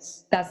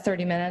 minutes. That's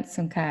 30 minutes.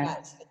 Okay.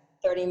 Yes,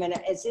 30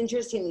 minutes. It's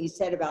interesting that you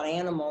said about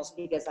animals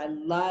because I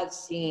love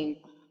seeing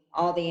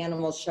all the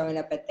animals showing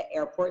up at the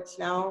airports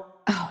now,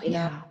 Oh, you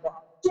know, yeah.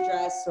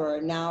 stress,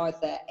 or now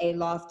at the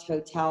Aloft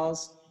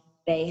hotels,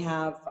 they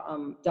have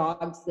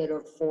dogs that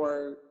are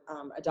for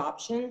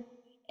adoption,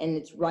 and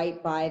it's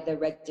right by the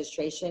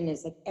registration.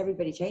 It's like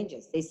everybody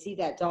changes. They see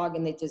that dog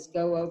and they just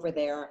go over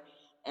there.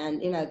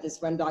 And,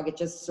 this one dog, it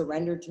just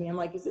surrendered to me. I'm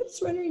like, is it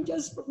surrendering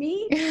just for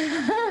me?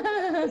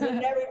 And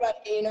everybody,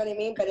 you know what I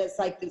mean? But it's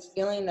like this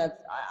feeling of,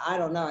 I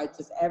don't know, it's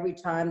just every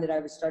time that I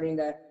was starting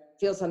to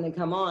feel something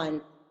come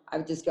on, I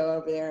would just go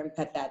over there and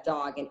pet that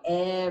dog, and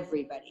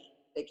everybody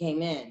that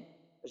came in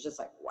was just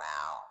like, wow.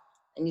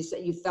 And you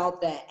said you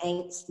felt the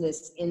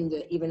angstness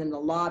even in the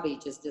lobby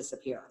just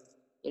disappear,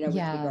 with regard.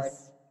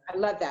 Yes. I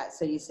love that.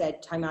 So you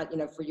said time out,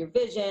 for your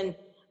vision,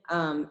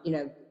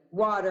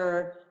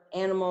 water,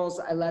 animals.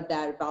 I love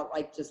that about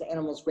like just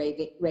animals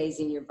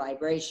raising your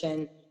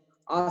vibration.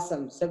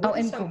 Awesome. So Oh, what are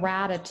and some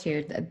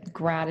gratitude.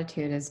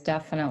 Gratitude is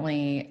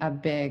definitely a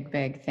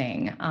big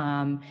thing.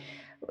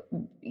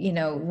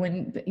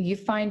 Whenever you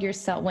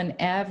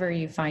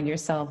find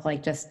yourself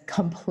like just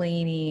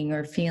complaining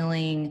or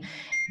feeling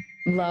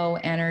low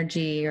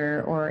energy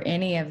or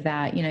any of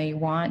that, you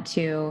want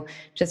to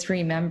just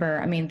remember,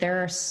 I mean,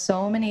 there are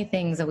so many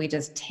things that we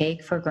just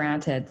take for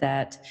granted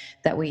that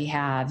we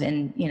have.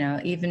 And,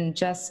 even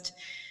just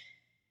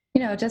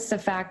the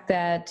fact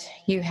that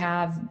you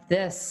have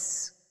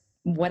this,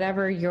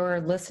 whatever you're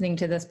listening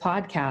to this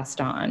podcast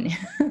on,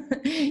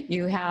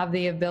 you have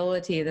the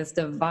ability, this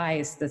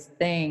device, this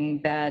thing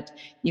that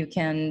you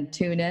can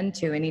tune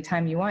into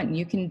anytime you want.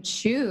 You can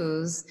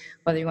choose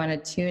whether you want to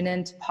tune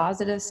into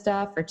positive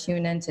stuff or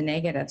tune into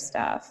negative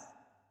stuff.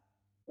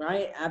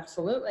 Right,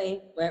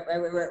 absolutely.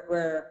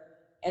 Where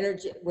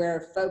energy,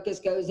 where focus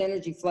goes,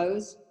 energy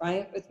flows,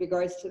 right? With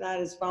regards to that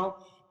as well.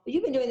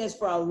 you've been doing this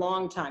for a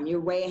long time. You're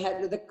way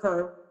ahead of the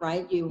curve,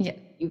 right?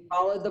 You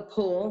followed the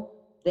pool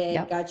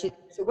that got you.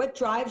 So what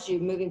drives you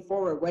moving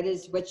forward?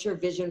 What's your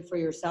vision for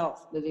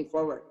yourself moving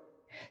forward?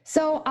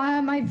 So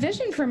my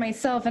vision for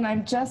myself, and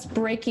I'm just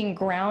breaking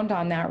ground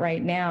on that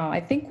right now. I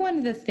think one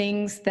of the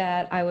things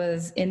that I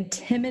was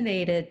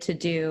intimidated to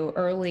do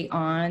early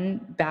on,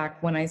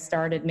 back when I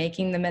started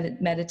making the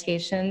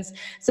meditations.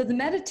 So the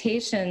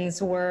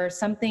meditations were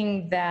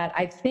something that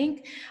I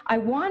think I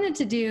wanted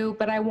to do,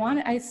 but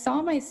I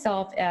saw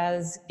myself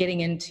as getting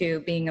into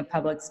being a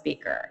public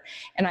speaker.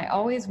 And I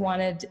always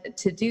wanted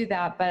to do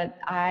that, but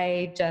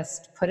I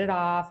just put it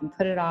off and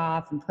put it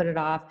off and put it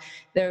off.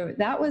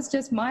 That was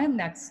just my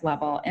next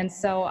level. And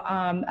so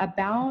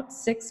about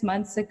 6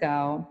 months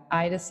ago,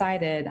 I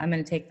decided I'm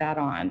going to take that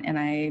on. And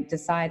I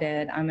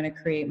decided I'm going to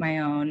create my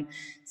own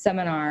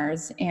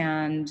seminars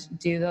and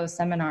do those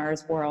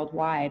seminars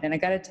worldwide. And I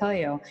got to tell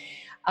you,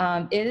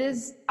 it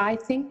is, I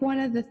think, one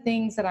of the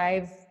things that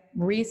I've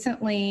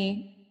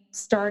recently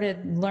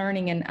started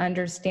learning and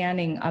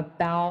understanding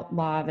about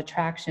law of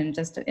attraction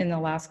just in the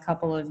last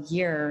couple of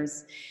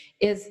years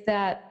is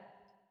that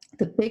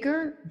the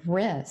bigger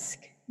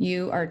risk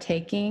you are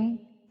taking,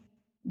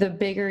 the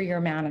bigger your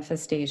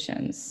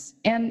manifestations.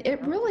 And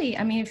it really,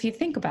 I mean, if you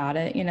think about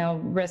it,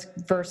 risk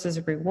versus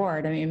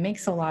reward, I mean, it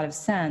makes a lot of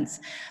sense,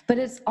 but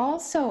it's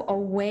also a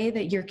way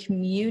that you're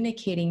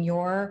communicating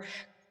your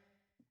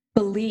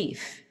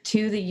belief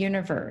to the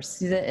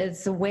universe.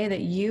 It's a way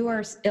that you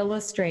are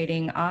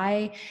illustrating,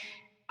 I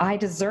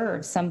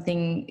deserve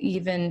something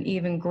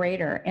even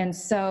greater. And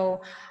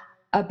so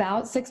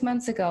about 6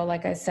 months ago,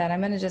 like I said,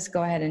 I'm going to just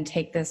go ahead and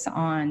take this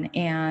on.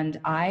 And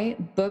I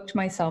booked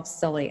myself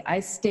silly. I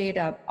stayed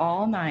up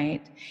all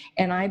night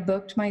and I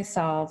booked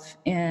myself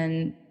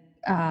in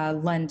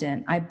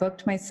London. I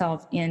booked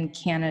myself in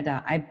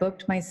Canada. I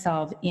booked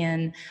myself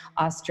in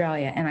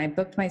Australia. And I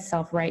booked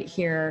myself right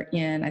here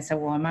I said,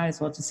 well, I might as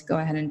well just go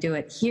ahead and do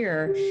it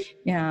here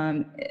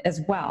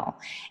as well.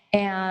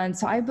 And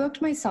so I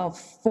booked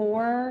myself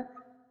four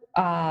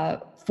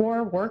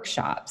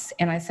workshops.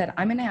 And I said,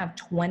 I'm going to have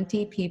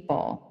 20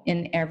 people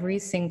in every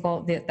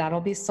single,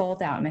 that'll be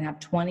sold out. I'm going to have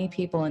 20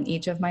 people in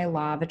each of my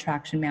law of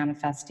attraction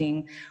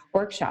manifesting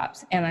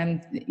workshops.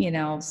 And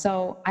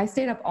so I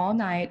stayed up all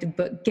night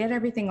to get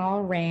everything all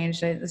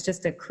arranged. It was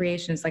just a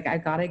creation. It's like, I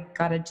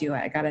gotta do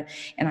it.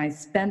 And I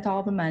spent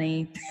all the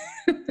money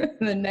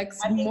the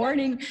next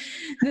morning,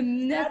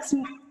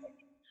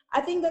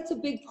 I think that's a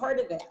big part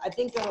of it. I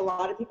think that a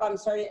lot of people, I'm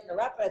sorry to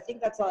interrupt, but I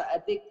think that's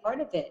a big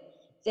part of it.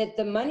 That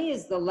the money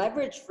is the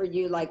leverage for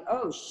you, like,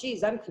 oh,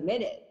 geez, I'm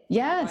committed.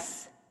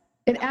 Yes,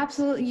 it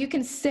absolutely, you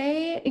can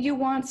say you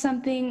want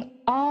something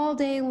all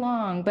day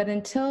long, but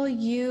until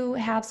you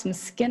have some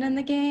skin in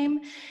the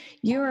game,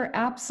 you're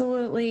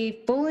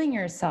absolutely fooling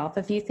yourself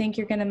if you think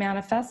you're going to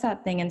manifest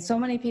that thing. And so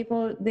many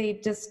people, they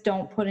just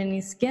don't put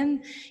any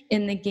skin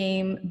in the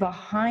game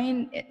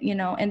behind,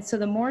 and so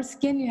the more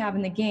skin you have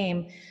in the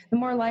game, the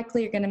more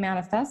likely you're going to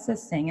manifest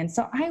this thing. And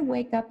so I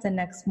wake up the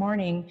next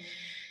morning,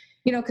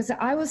 because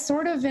I was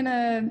sort of in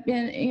a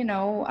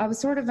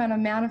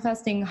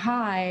manifesting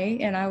high,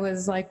 and I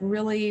was like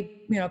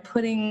really,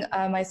 putting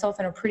myself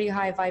in a pretty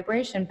high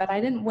vibration, but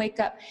I didn't wake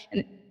up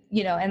and,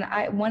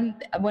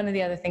 one of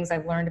the other things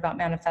I've learned about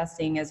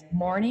manifesting is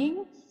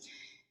morning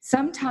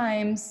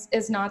sometimes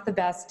is not the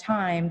best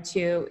time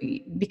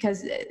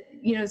because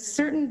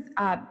certain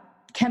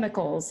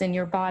chemicals in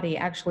your body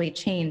actually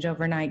change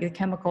overnight, the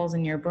chemicals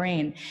in your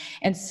brain.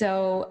 And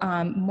so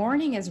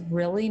morning is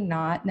really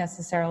not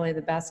necessarily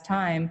the best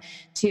time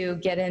to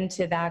get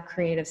into that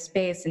creative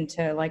space and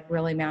to like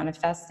really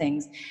manifest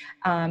things.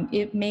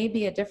 It may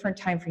be a different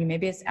time for you.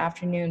 Maybe it's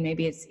afternoon,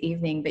 maybe it's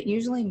evening, but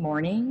usually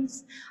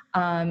mornings.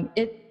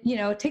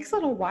 It takes a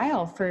little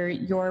while for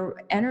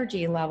your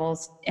energy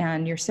levels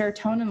and your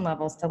serotonin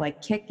levels to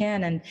like kick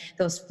in, and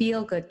those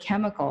feel good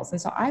chemicals. And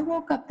so I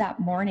woke up that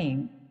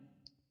morning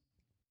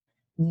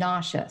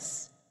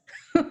nauseous,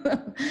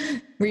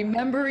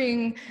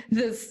 remembering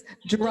this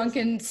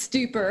drunken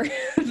stupor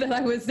that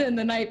I was in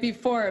the night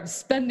before of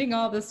spending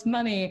all this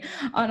money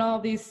on all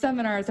these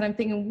seminars. And I'm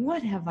thinking,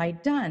 what have I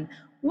done?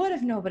 What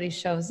if nobody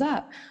shows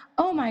up?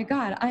 Oh my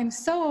God, I'm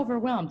so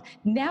overwhelmed.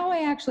 Now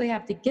I actually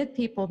have to get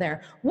people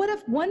there. What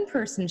if one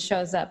person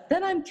shows up?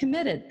 Then I'm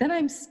committed. Then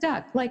I'm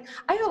stuck. Like,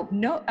 I hope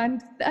no, I'm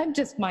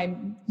just my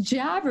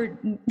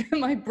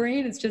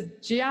brain is just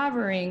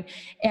jabbering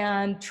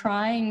and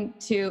trying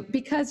to,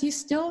 because you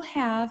still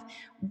have,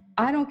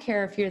 I don't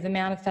care if you're the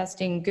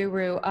manifesting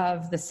guru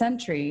of the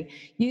century,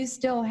 you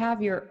still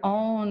have your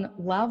own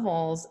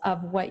levels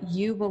of what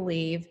you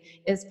believe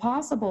is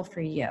possible for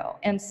you.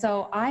 And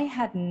so I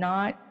had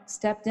not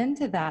stepped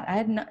into that. I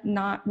had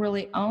not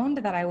really owned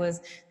that I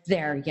was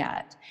there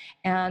yet.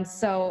 And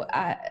so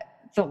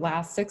the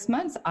last 6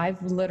 months,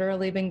 I've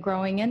literally been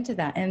growing into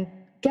that. And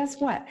guess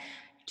what?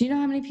 Do you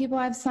know how many people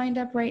I've signed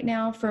up right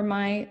now for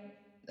my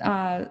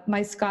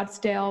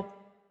Scottsdale?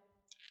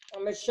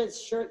 How much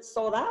shirt's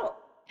sold out?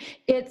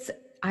 It's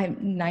I'm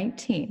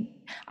 19.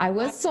 I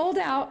was sold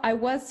out.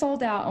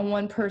 And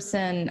one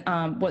person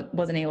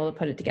wasn't able to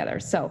put it together.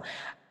 So,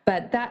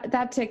 but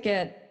that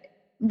ticket,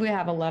 we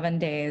have 11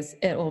 days.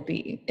 It'll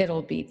be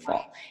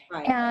full.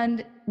 Right.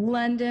 And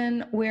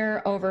London,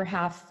 we're over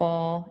half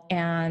full.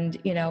 And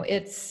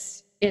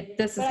this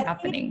is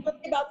happening. It's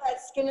really about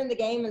that skin in the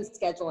game and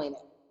scheduling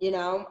it.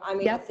 I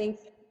mean, Yep. I think,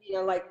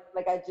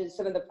 like I did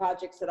some of the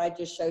projects that I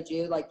just showed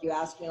you, like you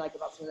asked me like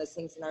about some of those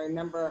things. And I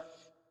remember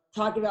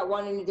talking about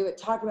wanting to do it.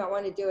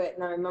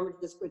 And I remember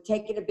just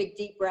taking a big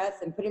deep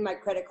breath and putting my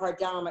credit card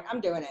down. I'm like,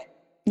 I'm doing it.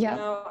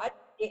 Yeah.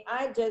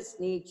 I just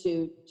need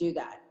to do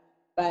that.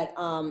 But,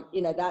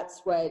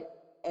 that's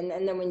what, and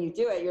then when you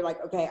do it, you're like,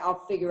 okay,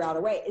 I'll figure out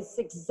a way. It's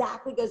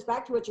exactly goes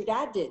back to what your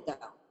dad did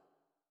though.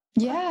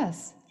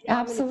 Yes,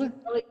 absolutely. If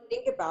you really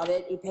think about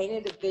it, he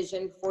painted a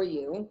vision for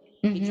you.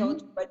 He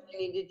told you what you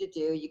needed to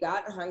do. You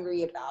got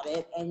hungry about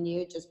it, and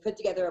you just put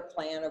together a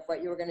plan of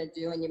what you were going to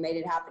do, and you made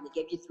it happen.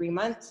 He gave you 3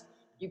 months.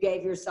 You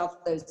gave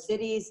yourself those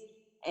cities,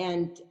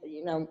 and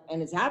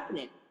and it's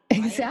happening.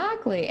 Right?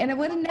 Exactly. And it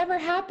would have never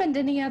happened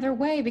any other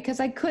way, because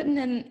I couldn't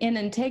in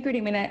integrity.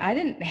 I mean, I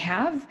didn't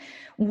have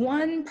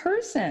one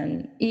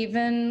person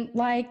even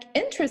like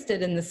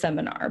interested in the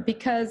seminar,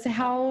 because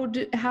how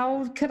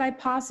could I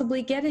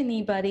possibly get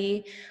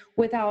anybody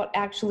without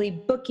actually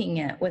booking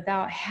it,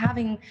 without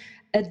having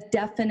a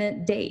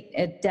definite date,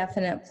 a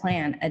definite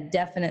plan, a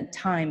definite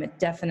time, a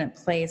definite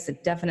place, a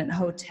definite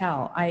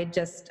hotel. I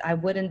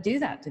wouldn't do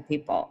that to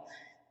people.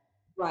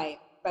 Right.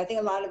 But I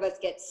think a lot of us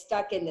get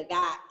stuck into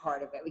that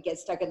part of it. We get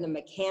stuck in the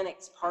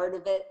mechanics part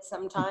of it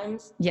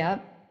sometimes.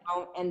 Yep.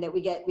 And that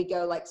we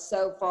go like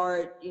so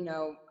far,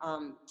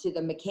 to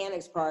the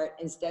mechanics part,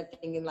 instead of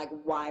thinking like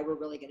why we're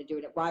really going to do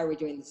it. Why are we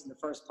doing this in the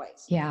first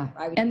place? Yeah.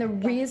 Right? And the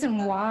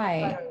reason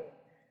why.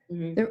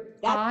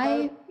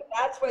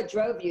 That's what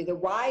drove you. The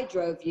why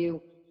drove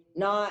you,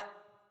 not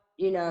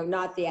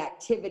the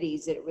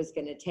activities that it was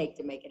going to take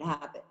to make it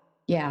happen.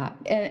 Yeah.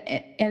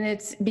 And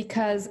it's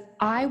because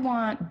I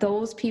want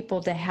those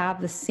people to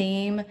have the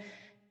same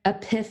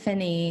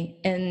epiphany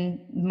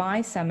in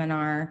my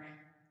seminar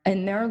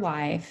in their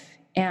life.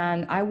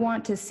 And I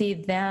want to see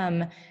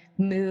them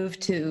move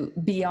to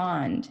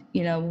beyond,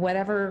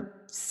 whatever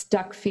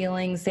stuck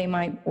feelings they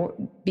might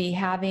be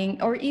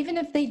having, or even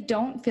if they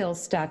don't feel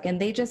stuck and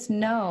they just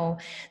know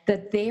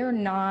that they are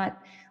not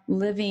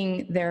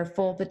living their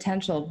full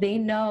potential. They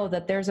know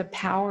that there's a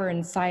power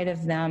inside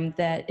of them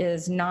that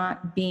is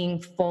not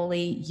being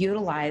fully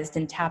utilized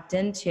and tapped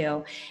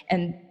into.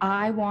 And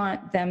I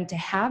want them to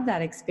have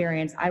that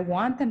experience. I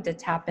want them to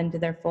tap into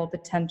their full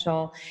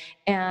potential.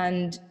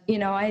 And,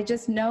 I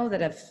just know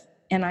that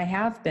and I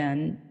have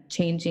been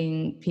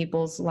changing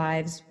people's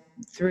lives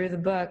through the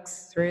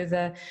books, through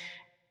the,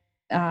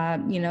 the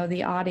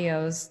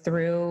audios,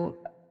 through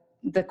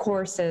the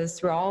courses,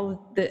 through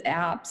all the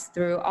apps,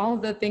 through all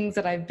the things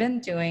that I've been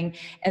doing.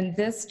 And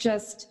this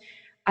just,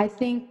 I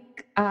think,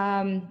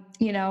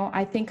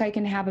 I think I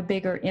can have a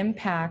bigger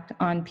impact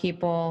on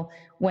people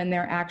when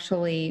they're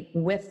actually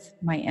with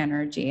my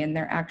energy and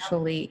they're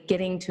actually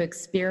getting to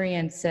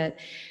experience it.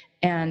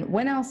 And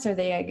when else are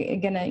they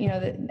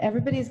gonna,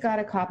 everybody's got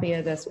a copy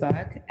of this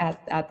book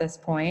at this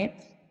point.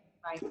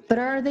 Right. But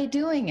are they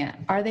doing it?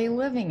 Are they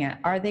living it?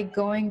 Are they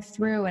going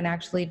through and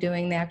actually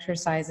doing the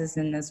exercises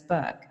in this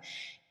book?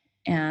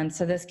 And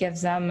so this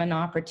gives them an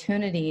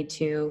opportunity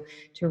to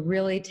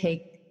really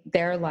take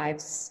their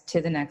lives to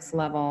the next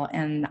level.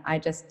 And I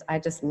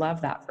just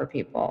love that for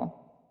people.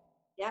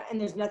 Yeah. And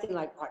there's nothing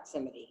like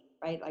proximity,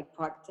 right? Like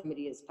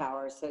proximity is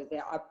power. So the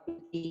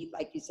opportunity,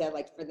 like you said,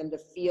 like for them to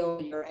feel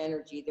your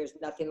energy, there's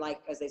nothing like,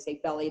 as they say,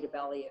 belly to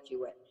belly, if you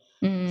would.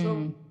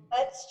 So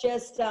let's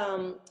just,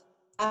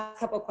 a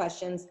couple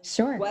questions.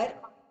 Sure. What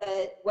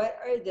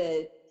are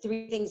the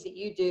 3 things that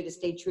you do to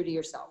stay true to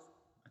yourself?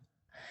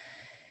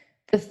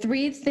 The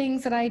 3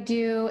 things that I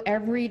do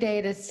every day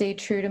to stay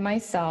true to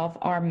myself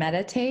are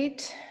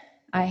meditate.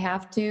 I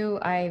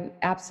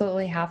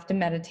absolutely have to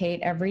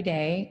meditate every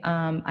day.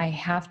 I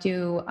have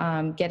to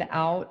get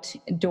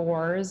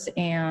outdoors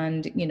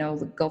and,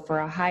 go for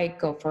a hike,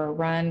 go for a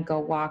run, go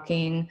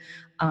walking.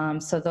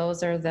 So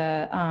those are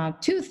the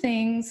 2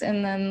 things.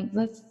 And then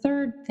the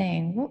third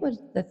thing, what would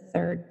the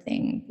third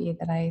thing be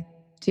that I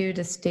do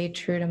to stay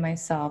true to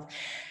myself?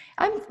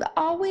 I'm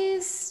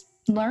always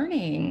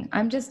learning.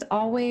 I'm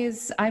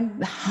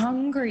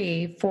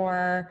hungry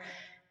for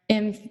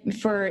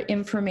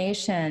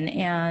information.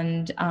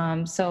 And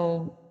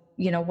so,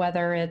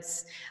 whether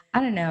it's,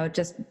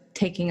 just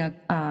taking a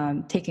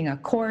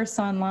course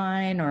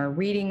online or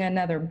reading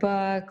another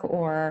book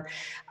or,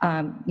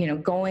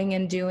 going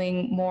and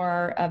doing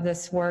more of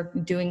this work,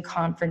 doing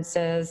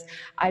conferences.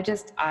 I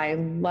just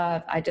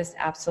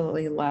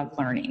absolutely love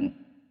learning.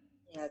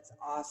 That's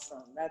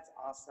awesome.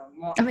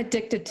 Well, I'm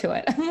addicted to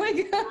it. I'm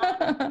like,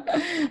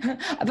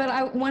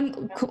 but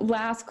one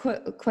last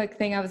quick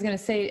thing I was going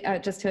to say,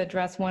 just to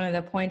address one of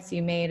the points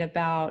you made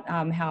about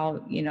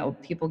how,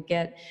 people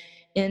get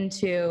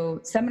into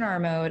seminar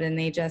mode and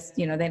they just,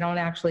 they don't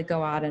actually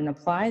go out and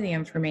apply the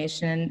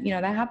information.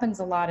 That happens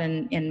a lot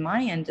in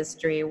my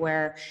industry,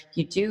 where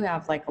you do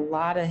have like a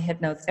lot of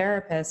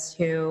hypnotherapists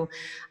who,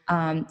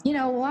 a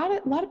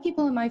lot of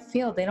people in my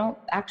field, they don't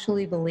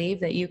actually believe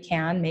that you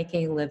can make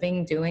a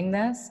living doing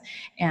this.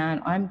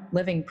 And I'm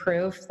living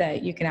proof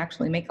that you can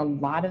actually make a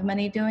lot of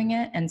money doing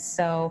it. And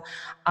so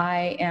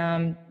I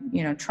am,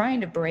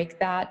 trying to break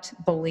that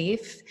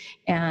belief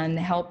and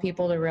help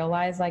people to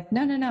realize, like,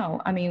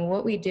 no. I mean,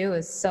 what we do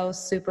is so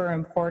super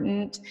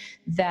important,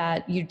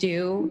 that you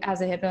do,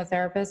 as a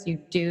hypnotherapist, you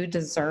do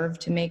deserve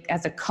to make,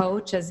 as a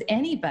coach, as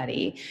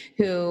anybody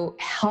who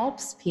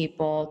helps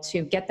people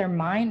to get their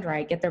mind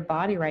right, get their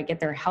body right, get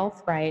their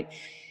health right,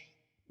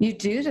 you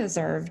do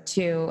deserve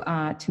to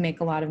make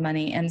a lot of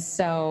money. And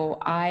so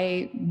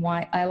I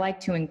like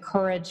to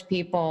encourage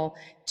people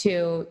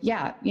to,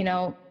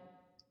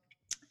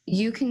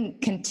 you can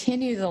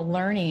continue the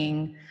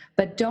learning,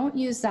 but don't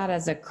use that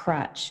as a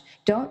crutch.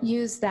 Don't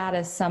use that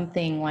as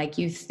something like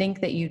you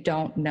think that you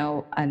don't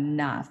know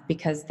enough,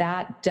 because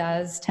that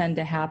does tend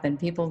to happen.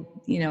 People,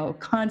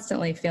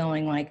 constantly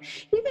feeling like,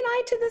 even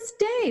I to this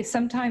day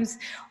sometimes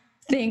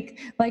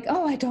think like,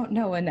 oh, I don't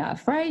know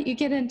enough, right? You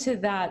get into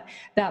that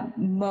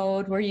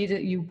mode where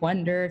you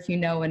wonder if you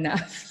know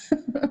enough.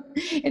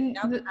 and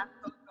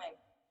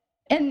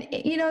And,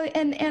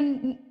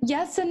 and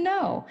yes and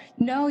no.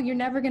 No, you're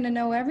never going to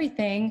know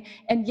everything.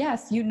 And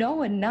yes, you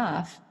know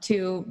enough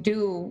to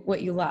do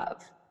what you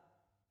love.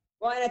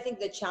 Well, and I think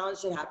the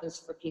challenge that happens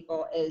for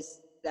people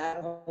is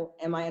that whole,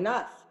 am I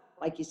enough?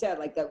 Like you said,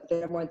 like the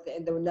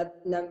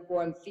number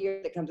one fear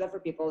that comes up for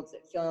people is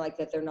feeling like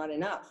that they're not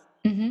enough.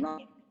 Mm-hmm.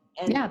 Right?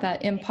 And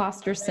that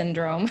imposter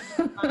syndrome.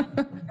 My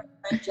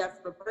friend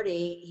Jeff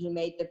Roberti, he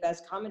made the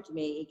best comment to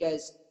me. He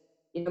goes,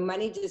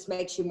 money just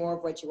makes you more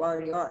of what you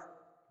already are.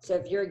 So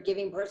if you're a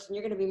giving person,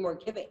 you're going to be more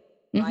giving,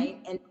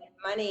 right? And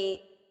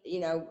money,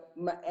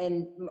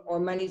 or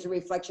money's a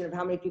reflection of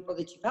how many people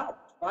that you've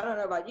helped. Well, I don't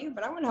know about you,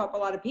 but I want to help a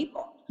lot of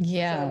people.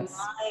 Yes.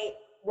 So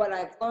what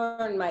I've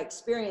learned, my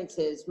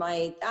experiences,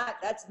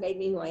 that's made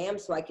me who I am,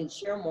 so I can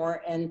share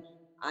more. And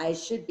I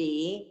should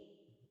be,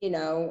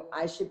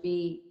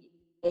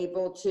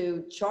 able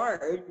to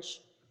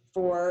charge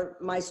for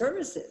my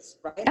services,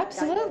 right?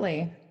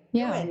 Absolutely.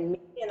 Yeah. And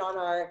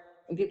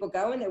when people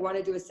go and they want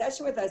to do a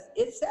session with us,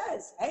 it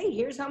says, hey,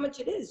 here's how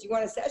much it is. You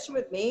want a session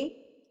with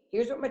me?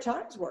 Here's what my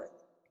time's worth,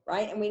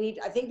 right? And we need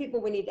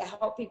to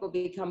help people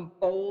become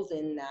bold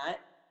in that,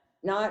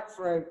 not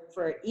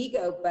for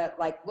ego, but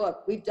like,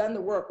 look, we've done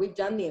the work, we've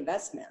done the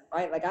investment,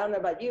 right? Like, I don't know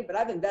about you, but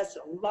I've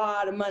invested a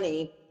lot of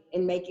money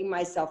in making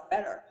myself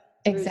better.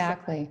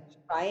 Exactly.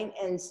 Right?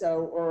 And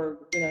so, or,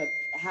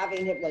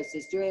 having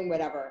hypnosis, doing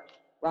whatever,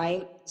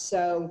 right?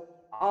 So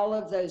all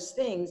of those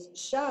things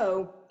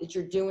show that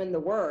you're doing the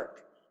work,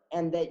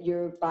 and that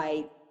you're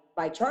by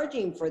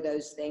charging for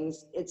those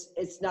things,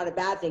 it's not a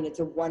bad thing. It's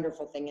a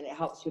wonderful thing. And it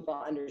helps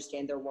people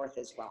understand their worth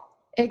as well.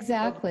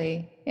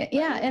 Exactly.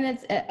 Yeah. And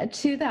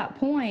it's to that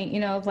point,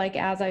 like,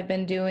 as I've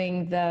been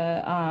doing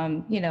the,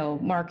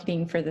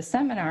 marketing for the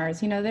seminars,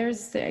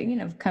 there's,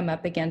 come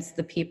up against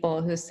the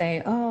people who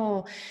say,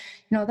 oh,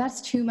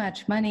 that's too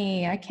much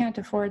money. I can't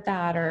afford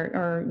that.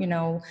 Or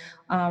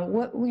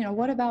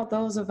what about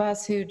those of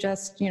us who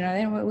just, we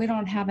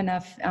don't have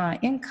enough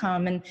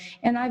income.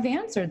 And I've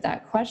answered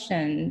that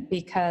question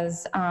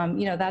because,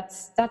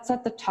 that's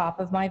at the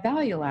top of my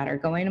value ladder.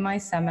 Going to my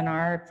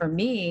seminar, for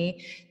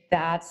me,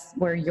 that's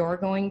where you're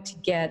going to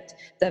get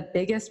the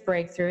biggest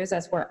breakthroughs.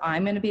 That's where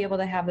I'm going to be able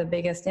to have the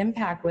biggest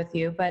impact with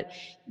you. But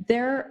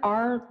there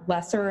are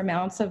lesser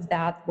amounts of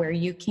that where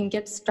you can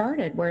get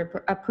started,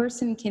 where a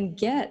person can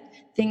get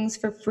things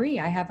for free.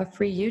 I have a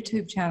free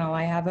YouTube channel.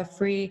 I have a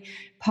free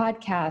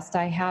podcast.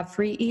 I have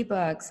free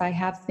ebooks. I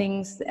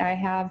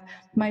have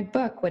my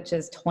book, which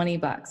is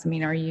 $20. I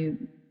mean, are you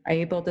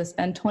able to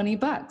spend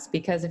 $20?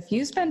 Because if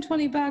you spend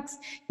 $20,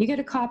 you get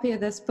a copy of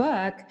this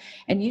book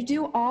and you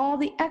do all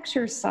the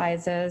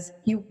exercises,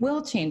 you will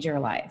change your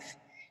life.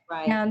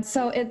 Right. And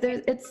so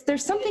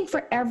there's something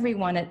for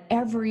everyone at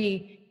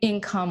every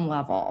income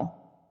level.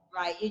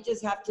 Right. You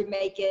just have to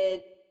make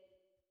it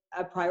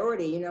a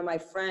priority. My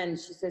friend,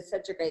 she said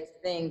such a great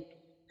thing.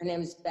 Her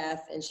name is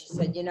Beth. And she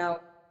said,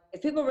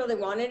 if people really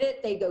wanted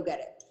it, they'd go get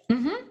it.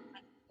 Mm-hmm.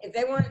 If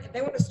they want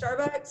a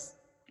Starbucks,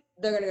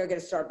 they're going to go get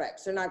a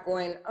Starbucks. They're not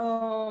going,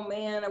 oh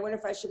man, I wonder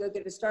if I should go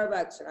get a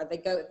Starbucks or not.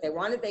 If they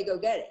want it, they go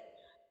get it.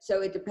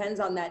 So it depends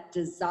on that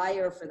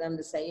desire for them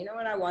to say, you know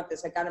what, I want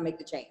this. I got to make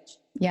the change.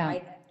 Yeah.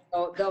 Right?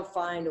 So they'll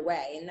find a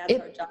way. And that's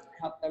our job,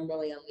 to help them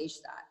really unleash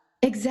that.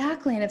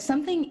 Exactly. And if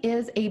something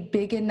is a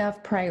big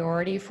enough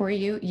priority for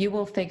you, you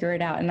will figure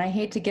it out. And I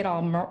hate to get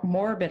all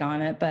morbid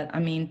on it, but I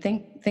mean,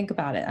 think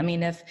about it. I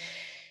mean,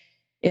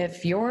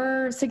 if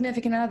your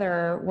significant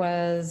other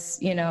was,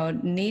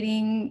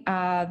 needing,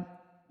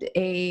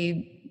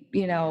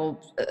 a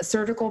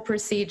surgical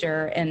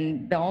procedure,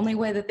 and the only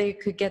way that they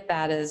could get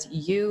that is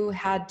you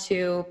had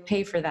to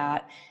pay for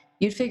that,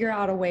 you'd figure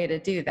out a way to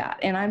do that.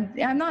 And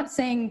I'm not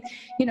saying,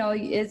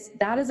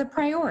 that is a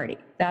priority.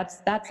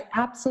 That's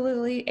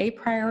absolutely a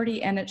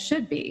priority, and it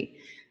should be.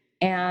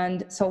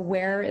 And so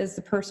where is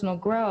the personal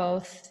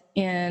growth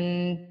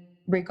in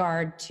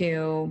regard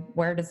to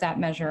where does that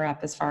measure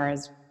up as far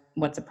as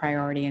what's a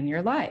priority in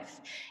your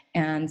life?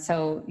 And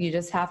so you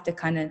just have to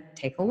kind of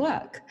take a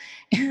look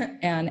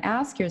and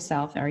ask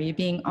yourself, are you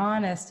being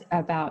honest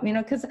about,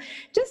 because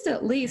just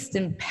at least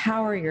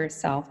empower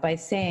yourself by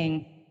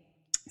saying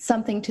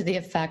something to the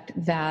effect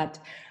that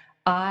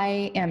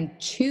I am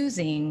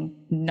choosing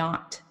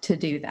not to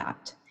do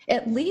that.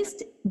 At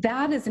least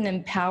that is an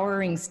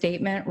empowering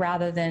statement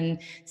rather than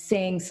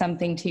saying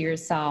something to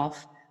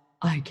yourself,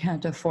 I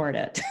can't afford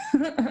it.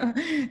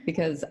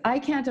 Because I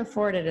can't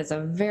afford it is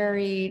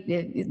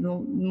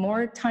the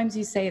more times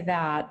you say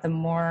that, the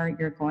more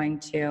you're going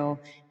to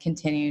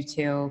continue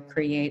to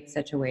create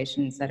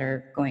situations that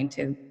are going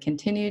to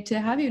continue to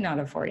have you not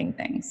affording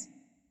things.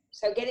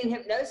 So getting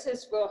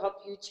hypnosis will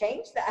help you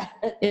change that.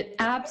 It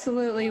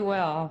absolutely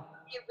will.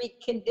 You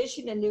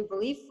recondition a new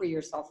belief for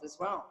yourself as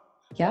well.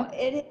 Yeah. Well,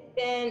 it has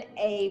been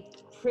a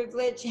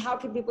privilege. How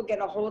can people get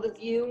a hold of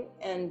you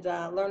and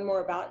learn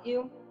more about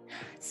you?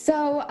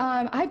 So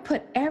I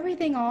put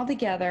everything all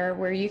together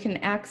where you can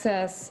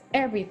access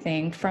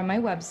everything from my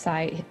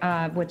website,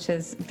 which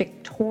is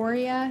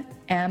Victoria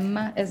M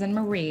as in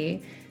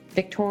Marie,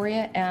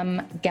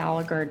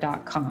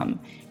 VictoriaMGallagher.com.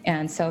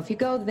 And so if you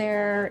go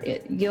there,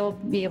 you'll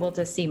be able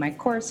to see my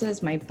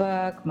courses, my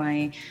book,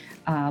 my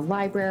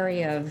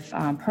library of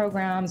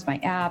programs, my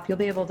app. You'll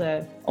be able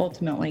to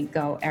ultimately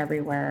go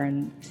everywhere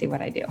and see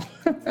what I do.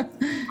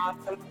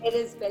 Awesome. It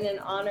has been an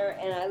honor,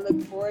 and I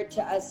look forward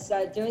to us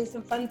doing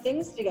some fun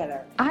things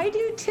together. I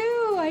do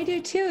too.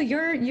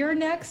 You're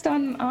next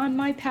on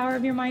my Power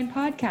of Your Mind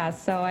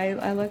podcast. So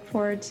I look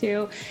forward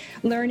to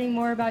learning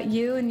more about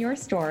you and your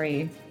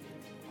story.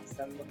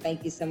 Awesome. Well,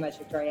 thank you so much,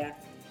 Victoria.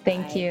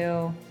 Thank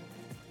you.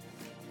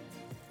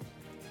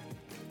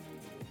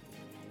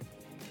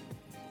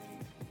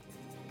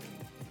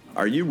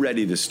 Are you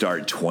ready to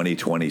start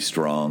 2020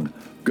 strong?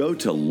 Go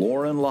to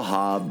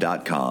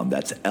LaurenLahav.com.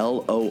 That's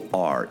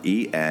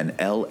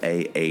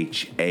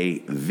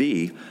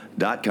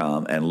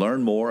LORENLAHAV.com and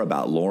learn more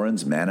about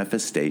Lauren's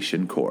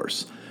manifestation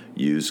course.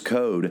 Use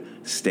code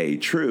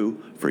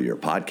STAYTRUE for your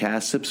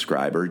podcast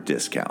subscriber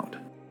discount.